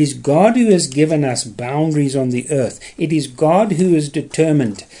 It is God who has given us boundaries on the earth. It is God who has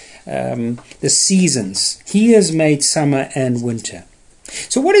determined the seasons. He has made summer and winter.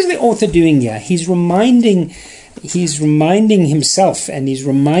 So what is the author doing here? He's reminding himself and he's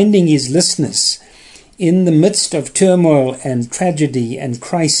reminding his listeners, in the midst of turmoil and tragedy and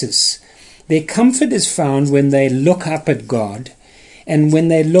crisis, their comfort is found when they look up at God and when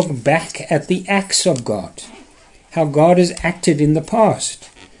they look back at the acts of God, how God has acted in the past.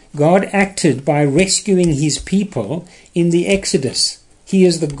 God acted by rescuing his people in the Exodus. He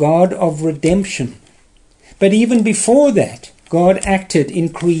is the God of redemption. But even before that, God acted in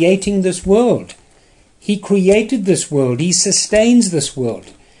creating this world. He created this world. He sustains this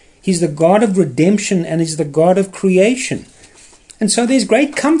world. He's the God of redemption and he's the God of creation. And so there's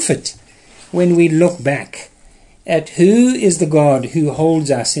great comfort when we look back at who is the God who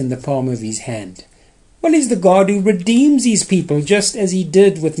holds us in the palm of his hand. Well, he's the God who redeems his people just as he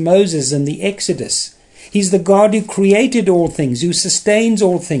did with Moses in the Exodus. He's the God who created all things, who sustains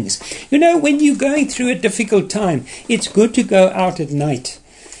all things. You know, when you're going through a difficult time, it's good to go out at night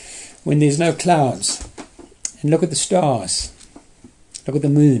when there's no clouds and look at the stars, look at the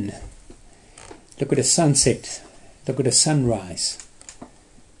moon, look at a sunset, look at a sunrise.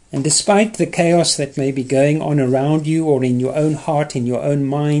 And despite the chaos that may be going on around you or in your own heart, in your own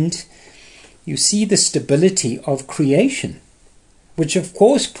mind, you see the stability of creation, which of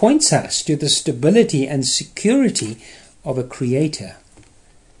course points us to the stability and security of a creator.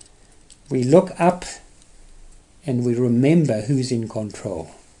 We look up and we remember who's in control.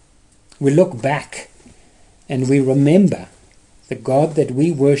 We look back and we remember the God that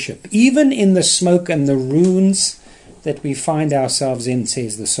we worship, even in the smoke and the ruins that we find ourselves in,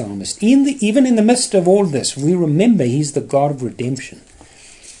 says the psalmist. Even in the midst of all this, we remember he's the God of redemption.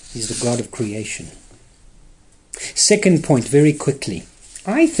 He's the God of creation. Second point, very quickly.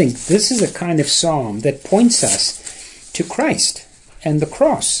 I think this is a kind of psalm that points us to Christ and the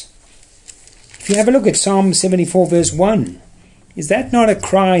cross. If you have a look at Psalm 74 verse 1, is that not a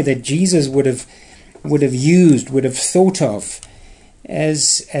cry that Jesus would have used, would have thought of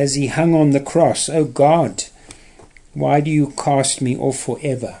as he hung on the cross? Oh God, why do you cast me off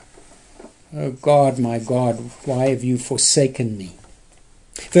forever? Oh God, my God, why have you forsaken me?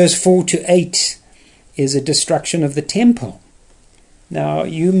 Verse 4 to 8 is a destruction of the temple. Now,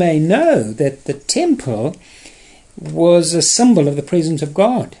 you may know that the temple was a symbol of the presence of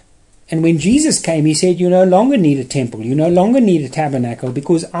God. And when Jesus came, he said, you no longer need a temple, you no longer need a tabernacle,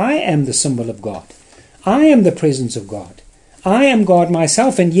 because I am the symbol of God. I am the presence of God. I am God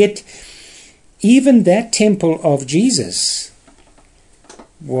myself. And yet, even that temple of Jesus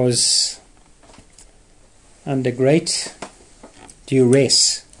was under great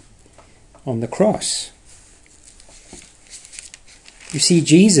duress on the cross. You see,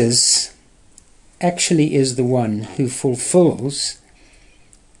 Jesus actually is the one who fulfills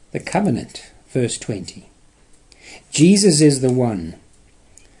the covenant, verse 20. Jesus is the one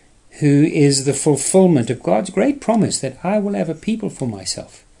who is the fulfillment of God's great promise that I will have a people for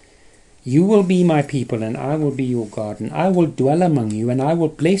myself. You will be my people, and I will be your God, and I will dwell among you, and I will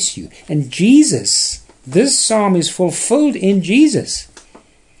bless you. And Jesus, this psalm is fulfilled in Jesus.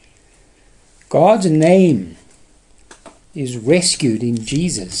 God's name is rescued in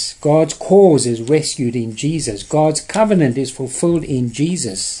Jesus. God's cause is rescued in Jesus. God's covenant is fulfilled in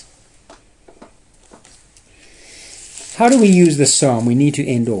Jesus. How do we use this psalm? We need to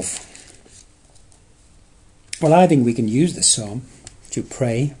end off. Well, I think we can use this psalm to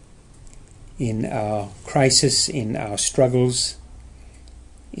pray in our crisis, in our struggles,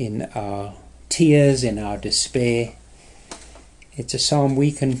 in our tears, in our despair. It's a psalm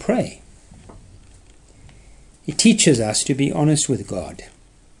we can pray. It teaches us to be honest with God.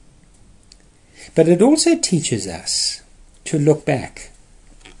 But it also teaches us to look back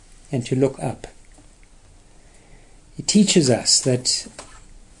and to look up. It teaches us that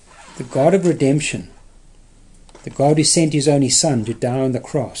the God of redemption, the God who sent his only Son to die on the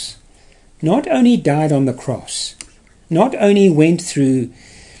cross, not only died on the cross, not only went through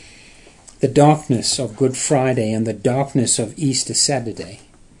the darkness of Good Friday and the darkness of Easter Saturday,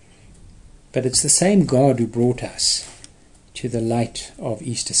 but it's the same God who brought us to the light of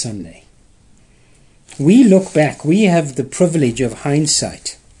Easter Sunday. We look back, we have the privilege of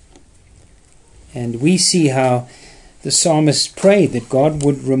hindsight, and we see how the psalmist prayed that God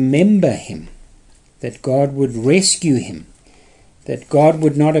would remember him, that God would rescue him, that God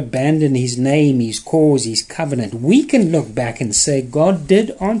would not abandon his name, his cause, his covenant. We can look back and say God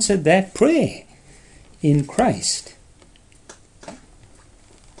did answer that prayer in Christ.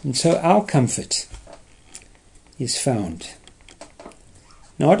 And so our comfort is found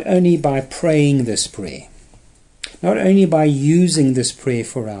not only by praying this prayer, not only by using this prayer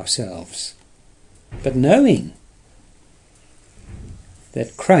for ourselves, but knowing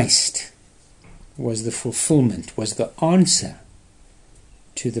that Christ was the fulfillment, was the answer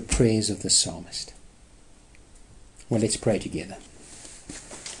to the prayers of the psalmist. Well, let's pray together.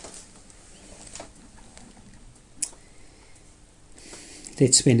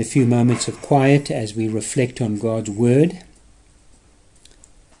 Let's spend a few moments of quiet as we reflect on God's word.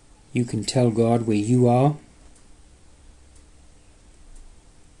 You can tell God where you are.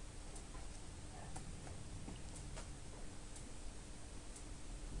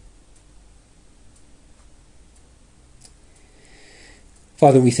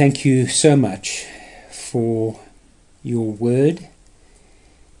 Father, we thank you so much for your word.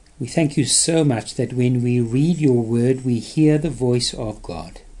 We thank you so much that when we read your word, we hear the voice of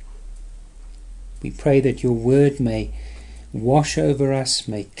God. We pray that your word may wash over us,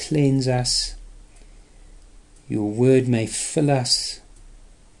 may cleanse us. Your word may fill us.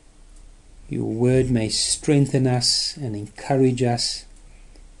 Your word may strengthen us and encourage us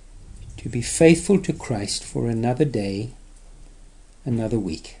to be faithful to Christ for another day, another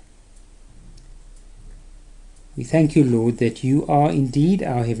week. We thank you, Lord, that you are indeed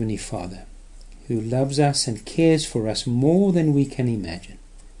our Heavenly Father, who loves us and cares for us more than we can imagine.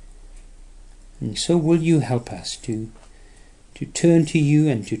 And so will you help us to turn to you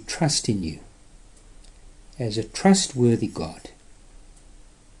and to trust in you as a trustworthy God.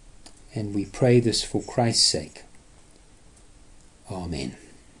 And we pray this for Christ's sake. Amen.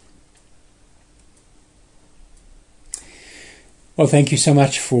 Well, thank you so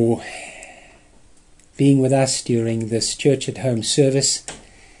much for being with us during this Church at Home service.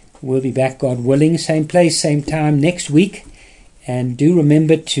 We'll be back, God willing, same place, same time next week. And do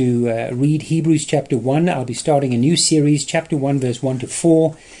remember to read Hebrews chapter 1. I'll be starting a new series, chapter 1, verse 1 to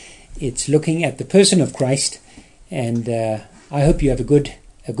 4. It's looking at the person of Christ. And I hope you have a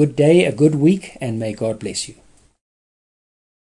good day, a good week, and may God bless you.